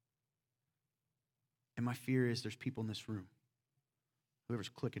 And my fear is there's people in this room. Whoever's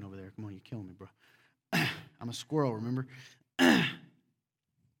clicking over there, come on, you're killing me, bro. I'm a squirrel, remember?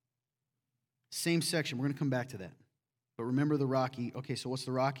 Same section. We're going to come back to that. But remember the rocky. Okay, so what's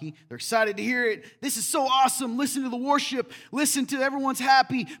the rocky? They're excited to hear it. This is so awesome. Listen to the worship. Listen to everyone's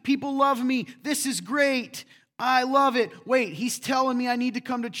happy. People love me. This is great. I love it. Wait, he's telling me I need to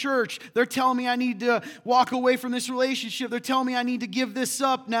come to church. They're telling me I need to walk away from this relationship. They're telling me I need to give this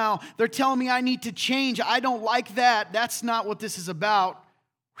up now. They're telling me I need to change. I don't like that. That's not what this is about.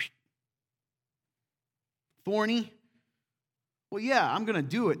 Thorny. Well, yeah, I'm going to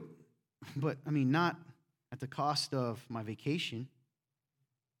do it. But, not at the cost of my vacation,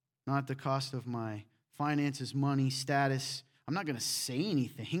 not at the cost of my finances, money, status. I'm not going to say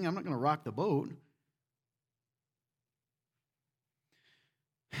anything. I'm not going to rock the boat.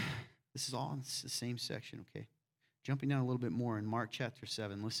 This is all in the same section, okay? Jumping down a little bit more in Mark chapter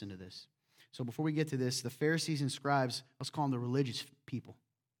 7, listen to this. So before we get to this, the Pharisees and scribes, let's call them the religious people.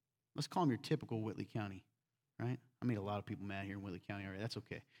 Let's call them your typical Whitley County, right? I made a lot of people mad here in Whitley County already. That's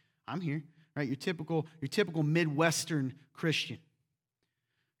okay. I'm here, right? Your typical Midwestern Christian,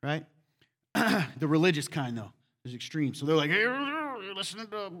 right? The religious kind, though. There's extremes. So they're like, hey, you're listening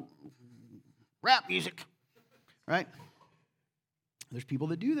to rap music, right? There's people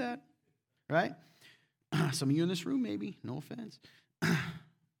that do that, right? Some of you in this room, maybe. No offense.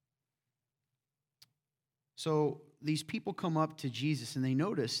 So these people come up to Jesus, and they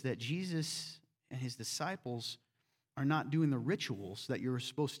notice that Jesus and his disciples are not doing the rituals that you're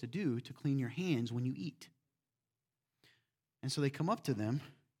supposed to do to clean your hands when you eat. And so they come up to them,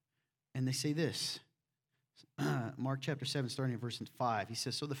 and they say this. Mark chapter 7, starting at verse 5. He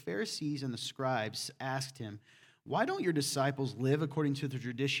says, so the Pharisees and the scribes asked him, why don't your disciples live according to the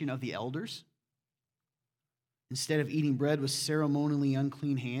tradition of the elders, instead of eating bread with ceremonially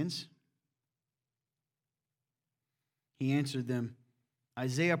unclean hands? He answered them,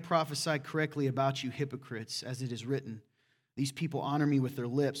 Isaiah prophesied correctly about you hypocrites, as it is written, these people honor me with their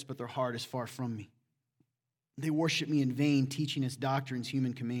lips, but their heart is far from me. They worship me in vain, teaching as doctrines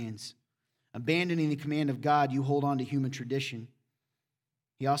human commands. Abandoning the command of God, you hold on to human tradition.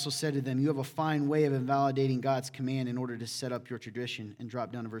 He also said to them, you have a fine way of invalidating God's command in order to set up your tradition. And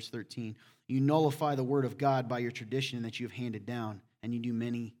drop down to verse 13. You nullify the word of God by your tradition that you have handed down, and you do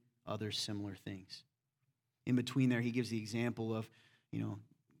many other similar things. In between there, he gives the example of,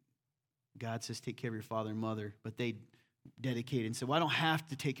 God says, take care of your father and mother, but they dedicated and said, well, I don't have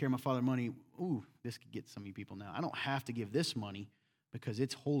to take care of my father and money. Ooh, this could get some of you people now. I don't have to give this money because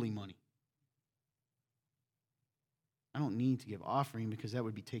it's holy money. I don't need to give offering because that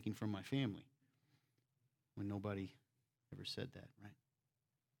would be taken from my family. When nobody ever said that,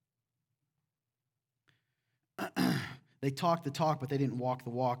 right? They talked the talk, but they didn't walk the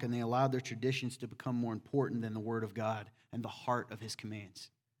walk, and they allowed their traditions to become more important than the word of God and the heart of his commands.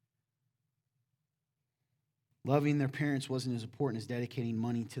 Loving their parents wasn't as important as dedicating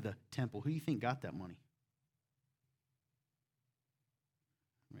money to the temple. Who do you think got that money?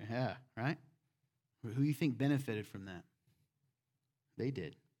 Yeah, right? Who do you think benefited from that? They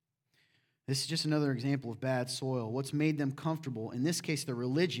did. This is just another example of bad soil. What's made them comfortable, in this case, their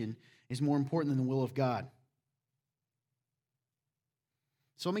religion, is more important than the will of God.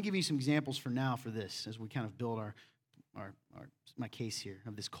 So let me give you some examples for now for this as we kind of build my case here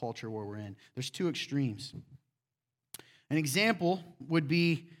of this culture where we're in. There's two extremes. An example would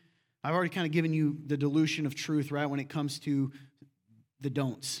be, I've already kind of given you the dilution of truth, right, when it comes to the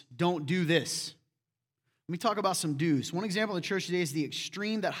don'ts. Don't do this. Let me talk about some do's. One example of the church today is the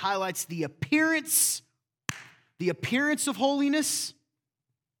extreme that highlights the appearance of holiness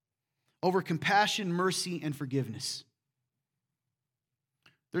over compassion, mercy, and forgiveness.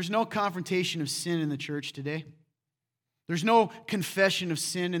 There's no confrontation of sin in the church today. There's no confession of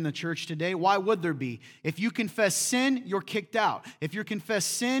sin in the church today. Why would there be? If you confess sin, you're kicked out. If you confess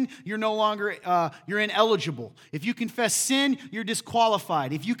sin, you're no longer, you're ineligible. If you confess sin, you're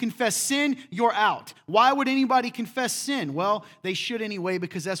disqualified. If you confess sin, you're out. Why would anybody confess sin? Well, they should anyway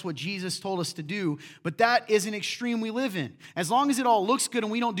because that's what Jesus told us to do. But that is an extreme we live in. As long as it all looks good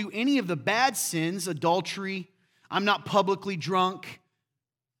and we don't do any of the bad sins, adultery, I'm not publicly drunk,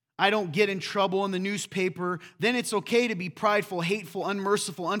 I don't get in trouble in the newspaper, then it's okay to be prideful, hateful,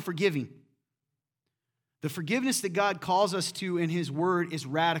 unmerciful, unforgiving. The forgiveness that God calls us to in his word is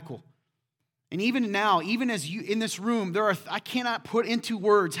radical. And even now, even as you in this room, I cannot put into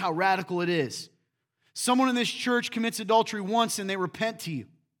words how radical it is. Someone in this church commits adultery once and they repent to you.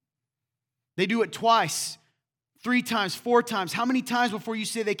 They do it twice, 3 times, 4 times. How many times before you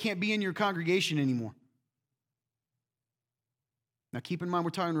say they can't be in your congregation anymore? Now, keep in mind,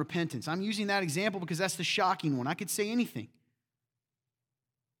 we're talking repentance. I'm using that example because that's the shocking one. I could say anything.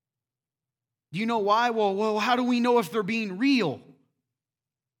 Do you know why? Well, how do we know if they're being real?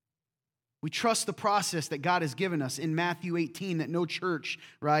 We trust the process that God has given us in Matthew 18 that no church,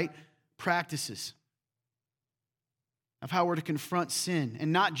 right, practices. Of how we're to confront sin,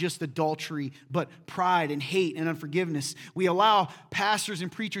 and not just adultery, but pride and hate and unforgiveness. We allow pastors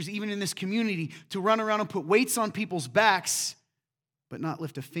and preachers, even in this community, to run around and put weights on people's backs, but not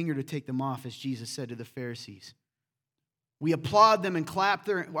lift a finger to take them off, as Jesus said to the Pharisees. We applaud them and clap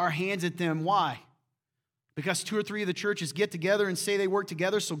our hands at them. Why? Because 2 or 3 of the churches get together and say they work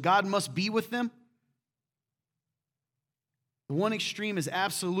together, so God must be with them? The one extreme is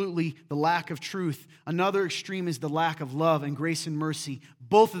absolutely the lack of truth. Another extreme is the lack of love and grace and mercy.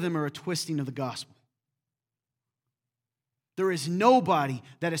 Both of them are a twisting of the gospel. There is nobody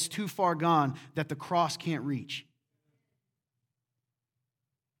that is too far gone that the cross can't reach.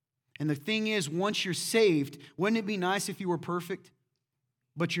 And the thing is, once you're saved, wouldn't it be nice if you were perfect?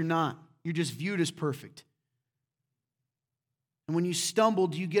 But you're not. You're just viewed as perfect. And when you stumble,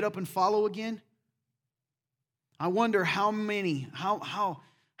 do you get up and follow again? I wonder how many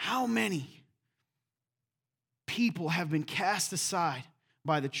people have been cast aside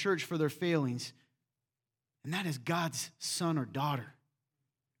by the church for their failings, and that is God's son or daughter.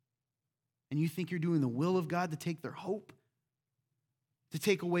 And you think you're doing the will of God to take their hope? To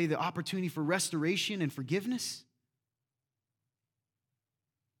take away the opportunity for restoration and forgiveness?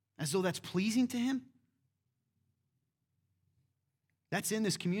 As though that's pleasing to him? That's in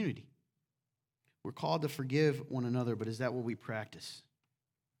this community. We're called to forgive one another, but is that what we practice?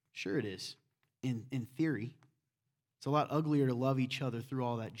 Sure it is. In theory. It's a lot uglier to love each other through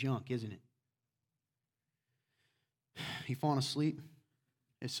all that junk, isn't it? You falling asleep?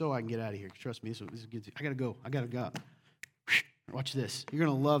 If so, I can get out of here. Trust me, this is good. I gotta go. Watch this. You're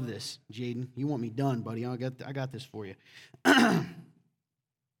going to love this, Jaden. You want me done, buddy. I got this for you. Of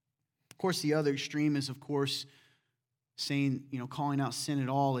course, the other extreme is, of course, saying, calling out sin at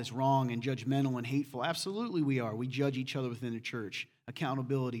all is wrong and judgmental and hateful. Absolutely we are. We judge each other within the church.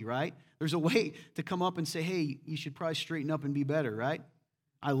 Accountability, right? There's a way to come up and say, hey, you should probably straighten up and be better, right?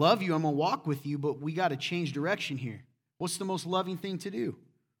 I love you. I'm going to walk with you, but we got to change direction here. What's the most loving thing to do?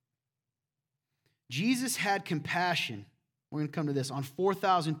 Jesus had compassion. We're going to come to this on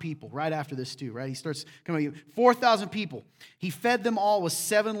 4,000 people right after this too, right? He starts coming, 4,000 people. He fed them all with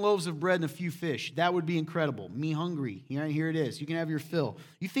 7 loaves of bread and a few fish. That would be incredible. Me hungry. Here it is. You can have your fill.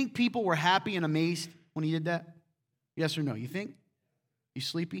 You think people were happy and amazed when he did that? Yes or no? You think? You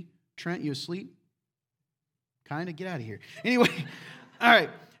sleepy? Trent, you asleep? Kind of? Get out of here. Anyway, all right.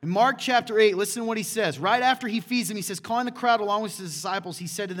 In Mark chapter 8, listen to what he says. Right after he feeds them, he says, calling the crowd along with his disciples, he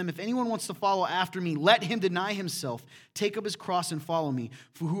said to them, if anyone wants to follow after me, let him deny himself, take up his cross and follow me.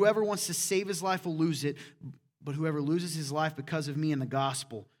 For whoever wants to save his life will lose it, but whoever loses his life because of me and the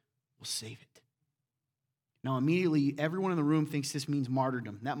gospel will save it. Now, immediately, everyone in the room thinks this means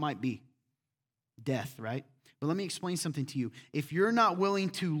martyrdom. That might be death, right? But let me explain something to you. If you're not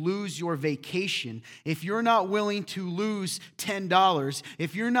willing to lose your vacation, if you're not willing to lose $10,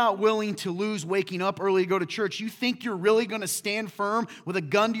 if you're not willing to lose waking up early to go to church, you think you're really going to stand firm with a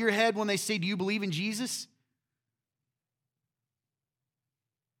gun to your head when they say, do you believe in Jesus?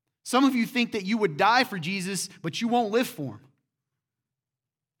 Some of you think that you would die for Jesus, but you won't live for him.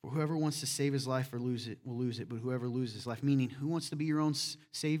 For whoever wants to save his life or lose it will lose it, but whoever loses his life, meaning who wants to be your own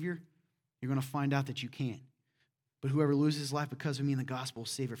savior, you're going to find out that you can't. But whoever loses his life because of me and the gospel will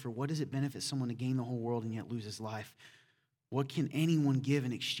save it. For what does it benefit someone to gain the whole world and yet lose his life? What can anyone give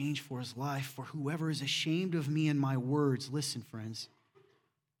in exchange for his life? For whoever is ashamed of me and my words, listen, friends,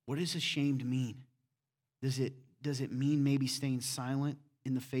 what does ashamed mean? Does it mean maybe staying silent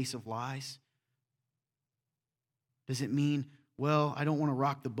in the face of lies? Does it mean, well, I don't want to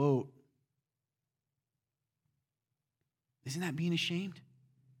rock the boat? Isn't that being ashamed?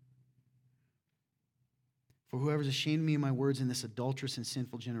 For whoever is ashamed of me and my words in this adulterous and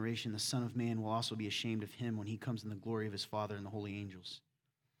sinful generation, the Son of Man will also be ashamed of him when he comes in the glory of his Father and the holy angels.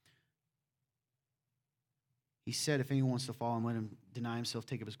 He said, if anyone wants to follow him, let him deny himself,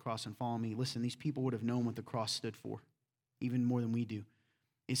 take up his cross, and follow me. Listen, these people would have known what the cross stood for, even more than we do.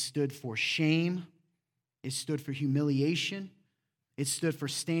 It stood for shame. It stood for humiliation. It stood for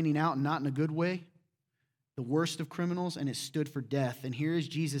standing out, not in a good way, the worst of criminals, and it stood for death. And here is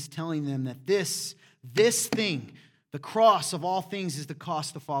Jesus telling them that this thing, the cross of all things, is the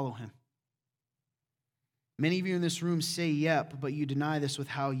cost to follow him. Many of you in this room say, yep, but you deny this with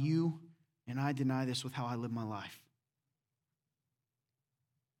how you and I deny this with how I live my life.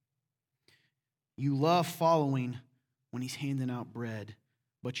 You love following when he's handing out bread,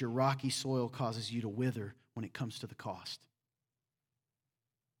 but your rocky soil causes you to wither when it comes to the cost.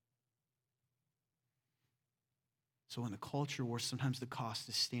 So in a culture where sometimes the cost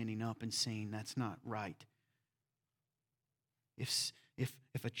is standing up and saying that's not right, if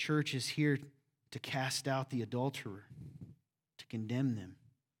a church is here to cast out the adulterer, to condemn them,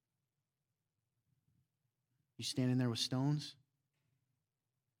 you standing there with stones?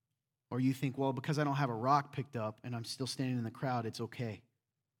 Or you think, well, because I don't have a rock picked up and I'm still standing in the crowd, it's okay.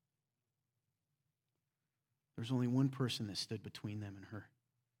 There's only one person that stood between them and her.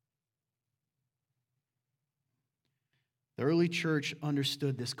 The early church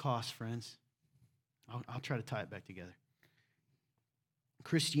understood this cost, friends. I'll try to tie it back together.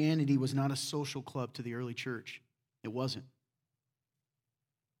 Christianity was not a social club to the early church. It wasn't.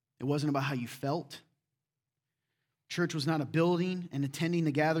 It wasn't about how you felt. Church was not a building, and attending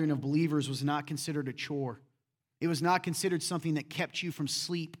the gathering of believers was not considered a chore. It was not considered something that kept you from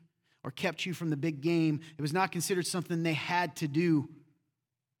sleep or kept you from the big game. It was not considered something they had to do.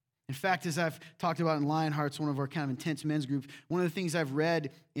 In fact, as I've talked about in Lionhearts, one of our kind of intense men's groups, one of the things I've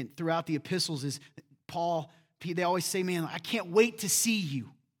read throughout the epistles is Paul, they always say, man, I can't wait to see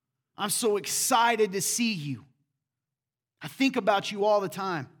you. I'm so excited to see you. I think about you all the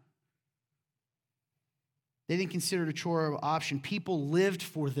time. They didn't consider it a chore or option. People lived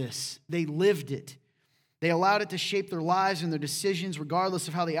for this. They lived it. They allowed it to shape their lives and their decisions regardless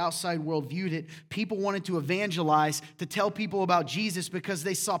of how the outside world viewed it. People wanted to evangelize, to tell people about Jesus because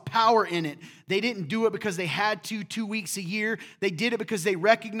they saw power in it. They didn't do it because they had to 2 weeks a year. They did it because they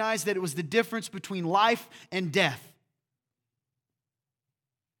recognized that it was the difference between life and death.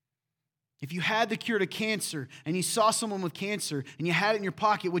 If you had the cure to cancer and you saw someone with cancer and you had it in your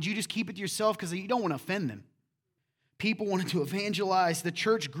pocket, would you just keep it to yourself because you don't want to offend them? People wanted to evangelize. The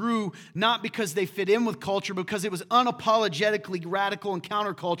church grew not because they fit in with culture, but because it was unapologetically radical and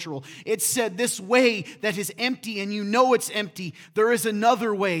countercultural. It said this way that is empty and you know it's empty. There is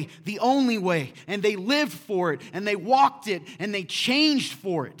another way, the only way. And they lived for it and they walked it and they changed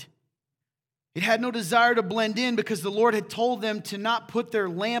for it. It had no desire to blend in because the Lord had told them to not put their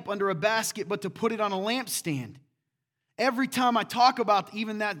lamp under a basket, but to put it on a lampstand. every time I talk about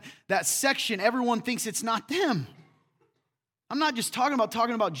even that section, everyone thinks it's not them. I'm not just talking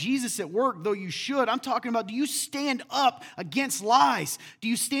about Jesus at work, though you should. I'm talking about, do you stand up against lies? Do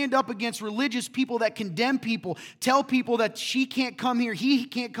you stand up against religious people that condemn people, tell people that she can't come here, he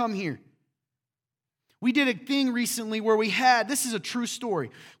can't come here? We did a thing recently where this is a true story.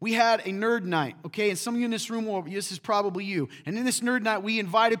 We had a nerd night, okay? And some of you in this room, this is probably you. And in this nerd night, we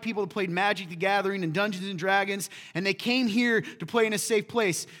invited people that played Magic the Gathering and Dungeons and Dragons, and they came here to play in a safe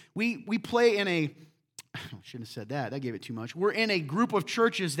place. We play in I shouldn't have said that. That gave it too much. We're in a group of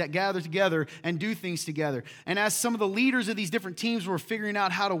churches that gather together and do things together. And as some of the leaders of these different teams were figuring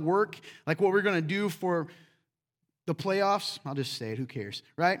out how to work, like what we're going to do for the playoffs, I'll just say it, who cares,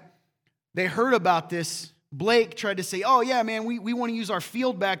 right? They heard about this. Blake tried to say, oh, yeah, man, we want to use our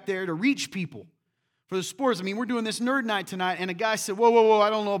field back there to reach people for the sports. I mean, we're doing this nerd night tonight. And a guy said, whoa, I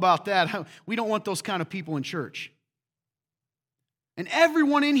don't know about that. We don't want those kind of people in church. And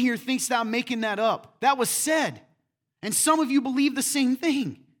everyone in here thinks that I'm making that up. That was said. And some of you believe the same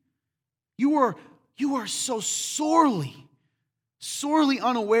thing. You are so sorely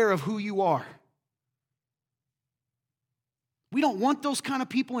unaware of who you are. We don't want those kind of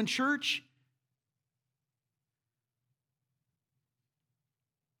people in church.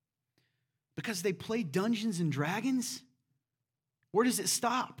 Because they play Dungeons and Dragons? Where does it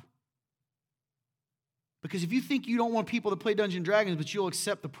stop? Because if you think you don't want people to play Dungeons and Dragons, but you'll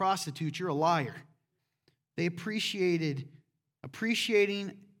accept the prostitute, you're a liar. They appreciating,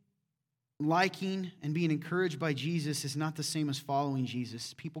 liking, and being encouraged by Jesus is not the same as following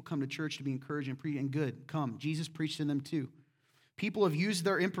Jesus. People come to church to be encouraged and good. Come. Jesus preached to them too. People have used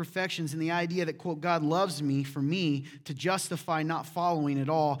their imperfections and the idea that, quote, God loves me for me to justify not following at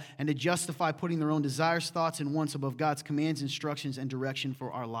all and to justify putting their own desires, thoughts, and wants above God's commands, instructions, and direction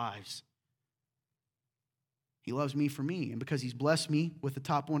for our lives. He loves me for me, and because he's blessed me with the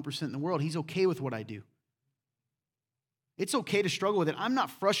top 1% in the world, he's okay with what I do. It's okay to struggle with it. I'm not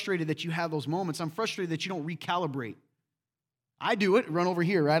frustrated that you have those moments. I'm frustrated that you don't recalibrate. I do it, run over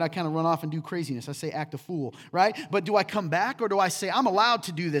here, right? I kind of run off and do craziness. I say act a fool, right? But do I come back or do I say I'm allowed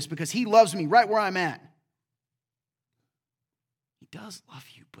to do this because he loves me right where I'm at? He does love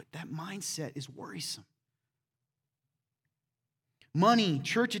you, but that mindset is worrisome. Money,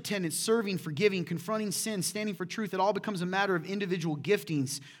 church attendance, serving, forgiving, confronting sin, standing for truth, it all becomes a matter of individual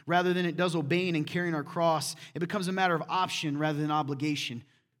giftings rather than it does obeying and carrying our cross. It becomes a matter of option rather than obligation.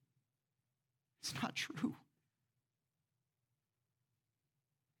 It's not true.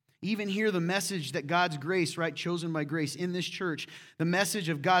 Even here, the message that God's grace, right, chosen by grace in this church, the message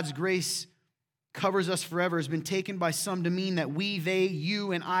of God's grace covers us forever has been taken by some to mean that we, they,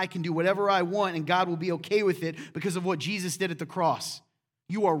 you, and I can do whatever I want and God will be okay with it because of what Jesus did at the cross.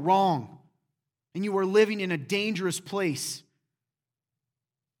 You are wrong. And you are living in a dangerous place.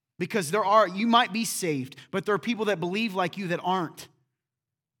 Because you might be saved, but there are people that believe like you that aren't.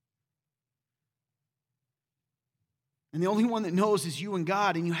 And the only one that knows is you and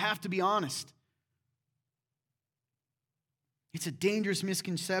God, and you have to be honest. It's a dangerous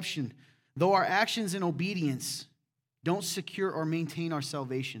misconception. Though our actions and obedience don't secure or maintain our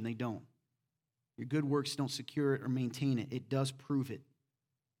salvation, they don't. Your good works don't secure it or maintain it. It does prove it.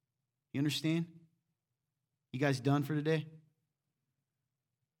 You understand? You guys done for today?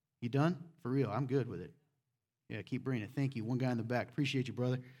 You done? For real, I'm good with it. Yeah, keep bringing it. Thank you. One guy in the back. Appreciate you,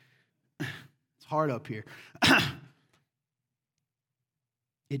 brother. It's hard up here.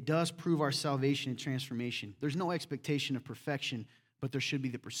 It does prove our salvation and transformation. There's no expectation of perfection, but there should be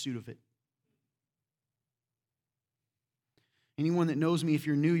the pursuit of it. Anyone that knows me, if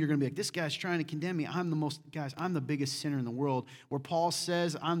you're new, you're going to be like, this guy's trying to condemn me. I'm the biggest sinner in the world. Where Paul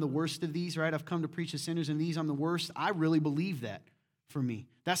says, I'm the worst of these, right? I've come to preach to sinners, and these I'm the worst. I really believe that for me.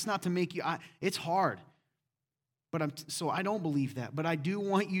 That's not to make you, it's hard. So I don't believe that. But I do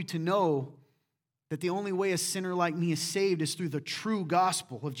want you to know that the only way a sinner like me is saved is through the true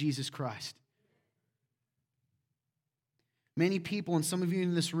gospel of Jesus Christ. Many people, and some of you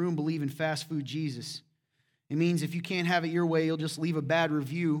in this room, believe in fast food Jesus. It means if you can't have it your way, you'll just leave a bad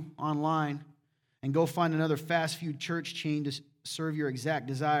review online and go find another fast food church chain to serve your exact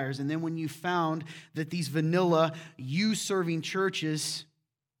desires. And then when you found that these vanilla, you-serving churches,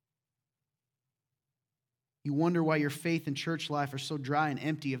 you wonder why your faith and church life are so dry and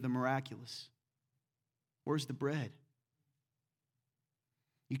empty of the miraculous. Where's the bread?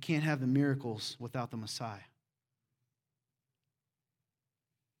 You can't have the miracles without the Messiah.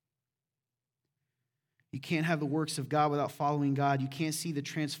 You can't have the works of God without following God. You can't see the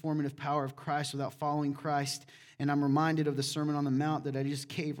transformative power of Christ without following Christ. And I'm reminded of the Sermon on the Mount that I just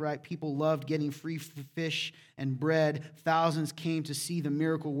gave, right? People loved getting free fish and bread. Thousands came to see the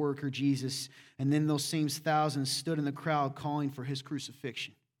miracle worker, Jesus. And then those same thousands stood in the crowd calling for his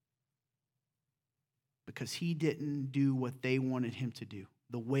crucifixion. Because he didn't do what they wanted him to do,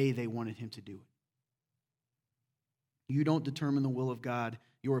 the way they wanted him to do it. You don't determine the will of God.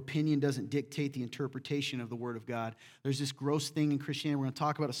 Your opinion doesn't dictate the interpretation of the Word of God. There's this gross thing in Christianity we're going to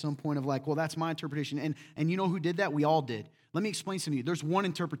talk about at some point of like, well, that's my interpretation. And you know who did that? We all did. Let me explain something to you. There's one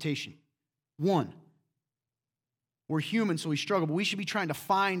interpretation. One. We're human, so we struggle, but we should be trying to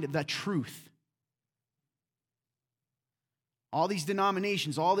find the truth. All these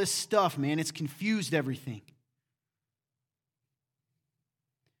denominations, all this stuff, man, it's confused everything.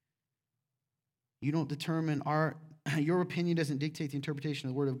 You don't determine your opinion doesn't dictate the interpretation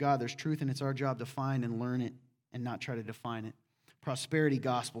of the Word of God. There's truth, and it's our job to find and learn it and not try to define it. Prosperity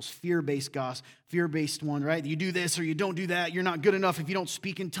gospels, fear-based one, right? You do this or you don't do that. You're not good enough if you don't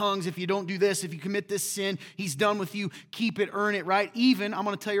speak in tongues, if you don't do this, if you commit this sin, he's done with you. Keep it, earn it, right? Even, I'm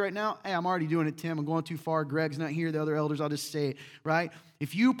going to tell you right now, hey, I'm already doing it, Tim. I'm going too far. Greg's not here. The other elders, I'll just say it, right?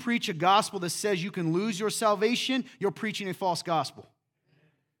 If you preach a gospel that says you can lose your salvation, you're preaching a false gospel.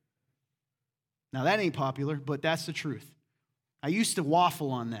 Now, that ain't popular, but that's the truth. I used to waffle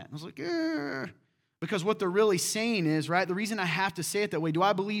on that. I was like, because what they're really saying is, right, the reason I have to say it that way, do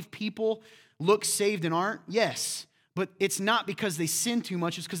I believe people look saved and aren't? Yes. But it's not because they sinned too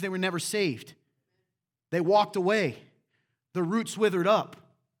much. It's because they were never saved. They walked away. The roots withered up.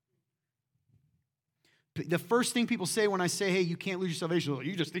 The first thing people say when I say, hey, you can't lose your salvation,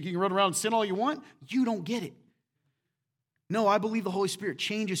 you just think you can run around and sin all you want? You don't get it. No, I believe the Holy Spirit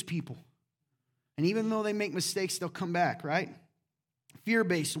changes people. And even though they make mistakes, they'll come back, right?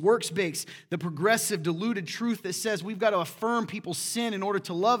 Fear-based, works-based, the progressive, diluted truth that says we've got to affirm people's sin in order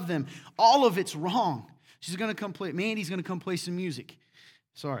to love them. All of it's wrong. She's going to come play, Mandy's going to come play some music.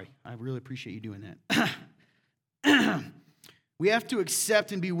 Sorry, I really appreciate you doing that. We have to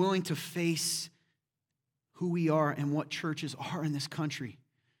accept and be willing to face who we are and what churches are in this country.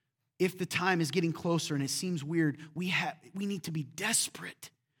 If the time is getting closer and it seems weird, we need to be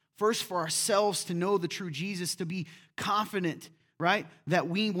desperate. First, for ourselves to know the true Jesus, to be confident, right? That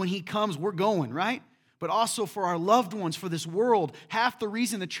when he comes, we're going, right? But also for our loved ones, for this world. Half the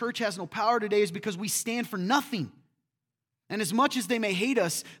reason the church has no power today is because we stand for nothing. And as much as they may hate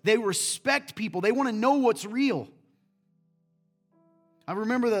us, they respect people. They want to know what's real. I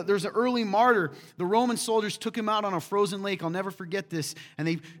remember that there's an early martyr. The Roman soldiers took him out on a frozen lake. I'll never forget this. And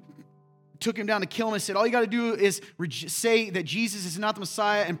they took him down to kill him and said, all you got to do is say that Jesus is not the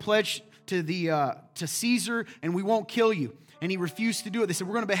Messiah and pledge to Caesar, and we won't kill you. And he refused to do it. They said,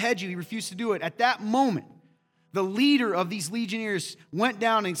 we're going to behead you. He refused to do it. At that moment, the leader of these legionnaires went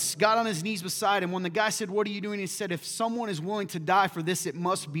down and got on his knees beside him. When the guy said, what are you doing? He said, if someone is willing to die for this, it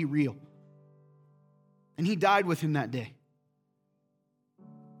must be real. And he died with him that day.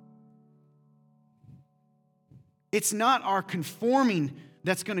 It's not our conforming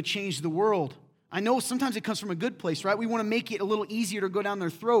that's going to change the world. I know sometimes it comes from a good place, right? We want to make it a little easier to go down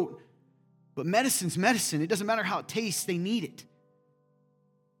their throat. But medicine's medicine. It doesn't matter how it tastes. They need it.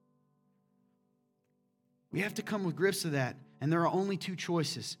 We have to come with grips to that. And there are only two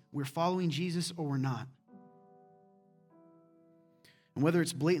choices. We're following Jesus or we're not. And whether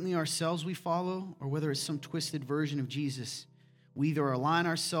it's blatantly ourselves we follow or whether it's some twisted version of Jesus, we either align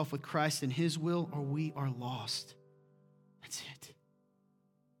ourselves with Christ and his will or we are lost. That's it.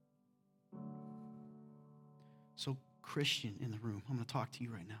 So, Christian in the room, I'm going to talk to you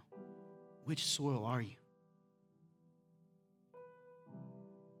right now. Which soil are you?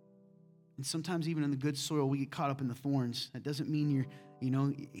 And sometimes even in the good soil, we get caught up in the thorns. That doesn't mean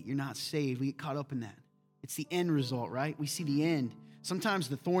you're not saved. We get caught up in that. It's the end result, right? We see the end. Sometimes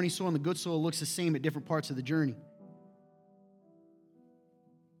the thorny soil and the good soil looks the same at different parts of the journey.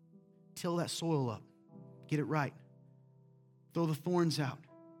 Till that soil up. Get it right. Throw the thorns out.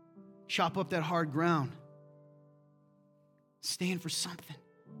 Chop up that hard ground. Stand for something.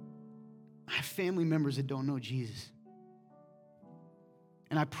 I have family members that don't know Jesus.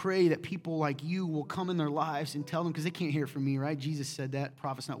 And I pray that people like you will come in their lives and tell them, because they can't hear it from me, right? Jesus said that.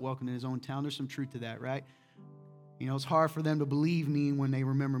 Prophet's not welcome in his own town. There's some truth to that, right? You know, it's hard for them to believe me when they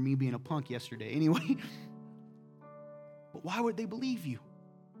remember me being a punk yesterday. Anyway. But why would they believe you?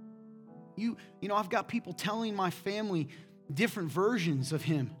 You know, I've got people telling my family different versions of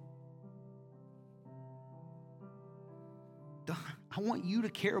him. I want you to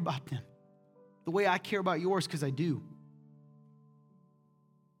care about them the way I care about yours, because I do.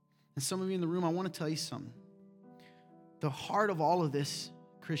 And And some of you in the room, I want to tell you something. The heart of all of this,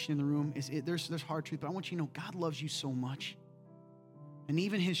 Christian in the room, there's hard truth, but I want you to know God loves you so much. And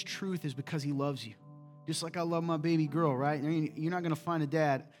even his truth is because he loves you. Just like I love my baby girl, right? You're not going to find a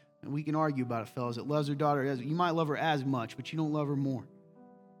dad, and we can argue about it, fellas, that loves their daughter. You might love her as much, but you don't love her more.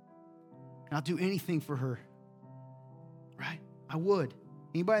 And I'll do anything for her, right? I would.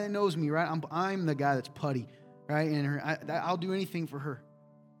 Anybody that knows me, right? I'm the guy that's putty, right? And I'll do anything for her.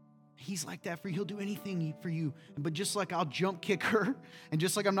 He's like that for you. He'll do anything for you. But just like I'll jump kick her, and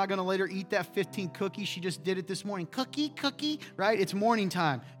just like I'm not going to let her eat that 15 cookies, she just did it this morning. Cookie, right? It's morning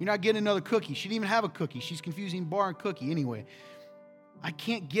time. You're not getting another cookie. She didn't even have a cookie. She's confusing bar and cookie anyway. I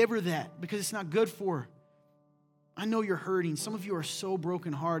can't give her that because it's not good for her. I know you're hurting. Some of you are so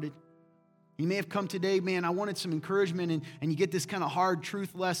brokenhearted. You may have come today, man, I wanted some encouragement, and you get this kind of hard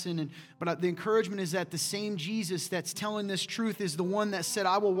truth lesson. But the encouragement is that the same Jesus that's telling this truth is the one that said,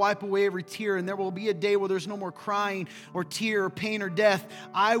 I will wipe away every tear, and there will be a day where there's no more crying or tear or pain or death.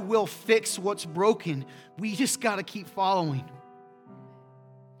 I will fix what's broken. We just got to keep following.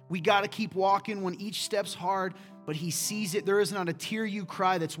 We got to keep walking when each step's hard, but he sees it. There is not a tear you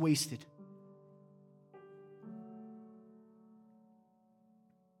cry that's wasted.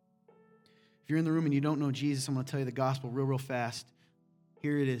 If you're in the room and you don't know Jesus, I'm going to tell you the gospel real fast.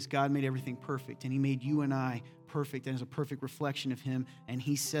 Here it is. God made everything perfect, and he made you and I perfect and as a perfect reflection of him. And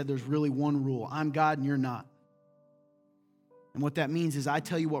he said there's really one rule. I'm God and you're not. And what that means is I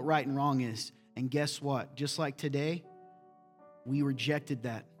tell you what right and wrong is. And guess what? Just like today, we rejected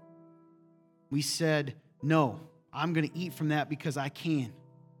that. We said, no, I'm going to eat from that because I can.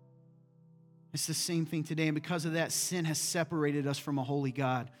 It's the same thing today. And because of that, sin has separated us from a holy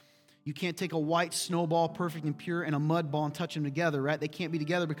God. You can't take a white snowball, perfect and pure, and a mud ball and touch them together, right? They can't be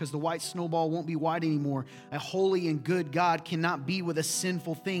together because the white snowball won't be white anymore. A holy and good God cannot be with a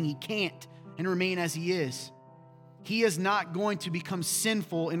sinful thing. He can't and remain as he is. He is not going to become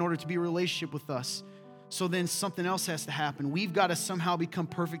sinful in order to be in a relationship with us. So then something else has to happen. We've got to somehow become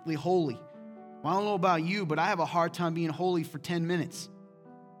perfectly holy. Well, I don't know about you, but I have a hard time being holy for 10 minutes.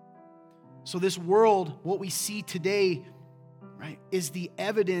 So this world, what we see today, right, is the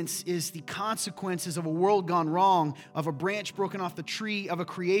evidence, is the consequences of a world gone wrong, of a branch broken off the tree, of a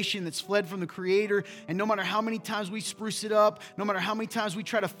creation that's fled from the Creator. And no matter how many times we spruce it up, no matter how many times we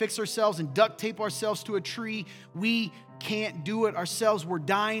try to fix ourselves and duct tape ourselves to a tree, we can't do it ourselves. We're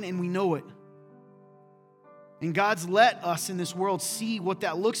dying and we know it. And God's let us in this world see what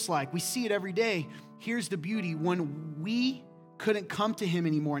that looks like. We see it every day. Here's the beauty. When we couldn't come to him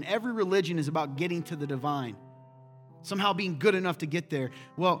anymore, and every religion is about getting to the divine, somehow being good enough to get there.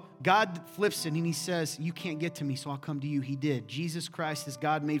 Well, God flips it and he says, you can't get to me, so I'll come to you. He did. Jesus Christ is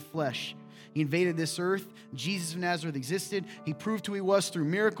God made flesh. He invaded this earth. Jesus of Nazareth existed. He proved who he was through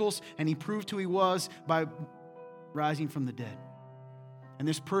miracles, and he proved who he was by rising from the dead. And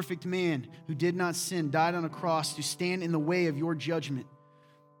this perfect man who did not sin died on a cross to stand in the way of your judgment.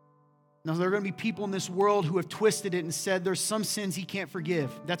 Now, there are going to be people in this world who have twisted it and said there's some sins he can't forgive.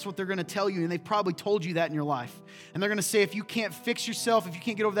 That's what they're going to tell you, and they've probably told you that in your life. And they're going to say if you can't fix yourself, if you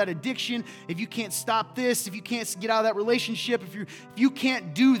can't get over that addiction, if you can't stop this, if you can't get out of that relationship, if you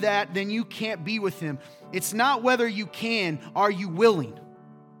can't do that, then you can't be with him. It's not whether you can, are you willing?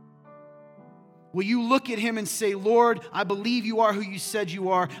 Will you look at him and say, Lord, I believe you are who you said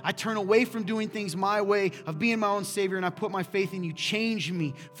you are. I turn away from doing things my way, of being my own Savior, and I put my faith in you. Change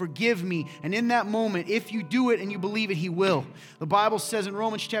me, forgive me. And in that moment, if you do it and you believe it, he will. The Bible says in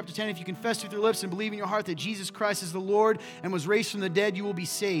Romans chapter 10, if you confess with your lips and believe in your heart that Jesus Christ is the Lord and was raised from the dead, you will be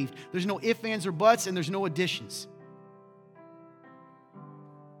saved. There's no ifs, ands, or buts, and there's no additions.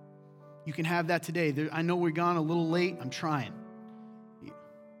 You can have that today. I know we're gone a little late. I'm trying.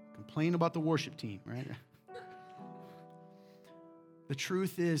 Complain about the worship team, right? The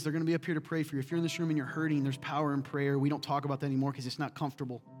truth is, they're going to be up here to pray for you. If you're in this room and you're hurting, there's power in prayer. We don't talk about that anymore because it's not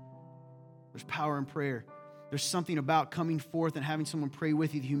comfortable. There's power in prayer. There's something about coming forth and having someone pray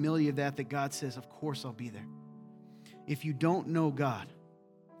with you, the humility of that God says, of course I'll be there. If you don't know God,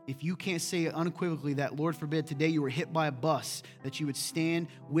 if you can't say unequivocally that, Lord forbid, today you were hit by a bus, that you would stand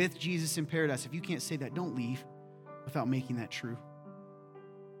with Jesus in paradise. If you can't say that, don't leave without making that true.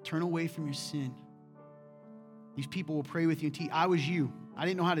 Turn away from your sin. These people will pray with you. I was you. I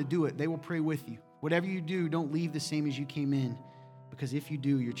didn't know how to do it. They will pray with you. Whatever you do, don't leave the same as you came in, because if you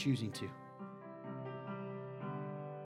do, you're choosing to.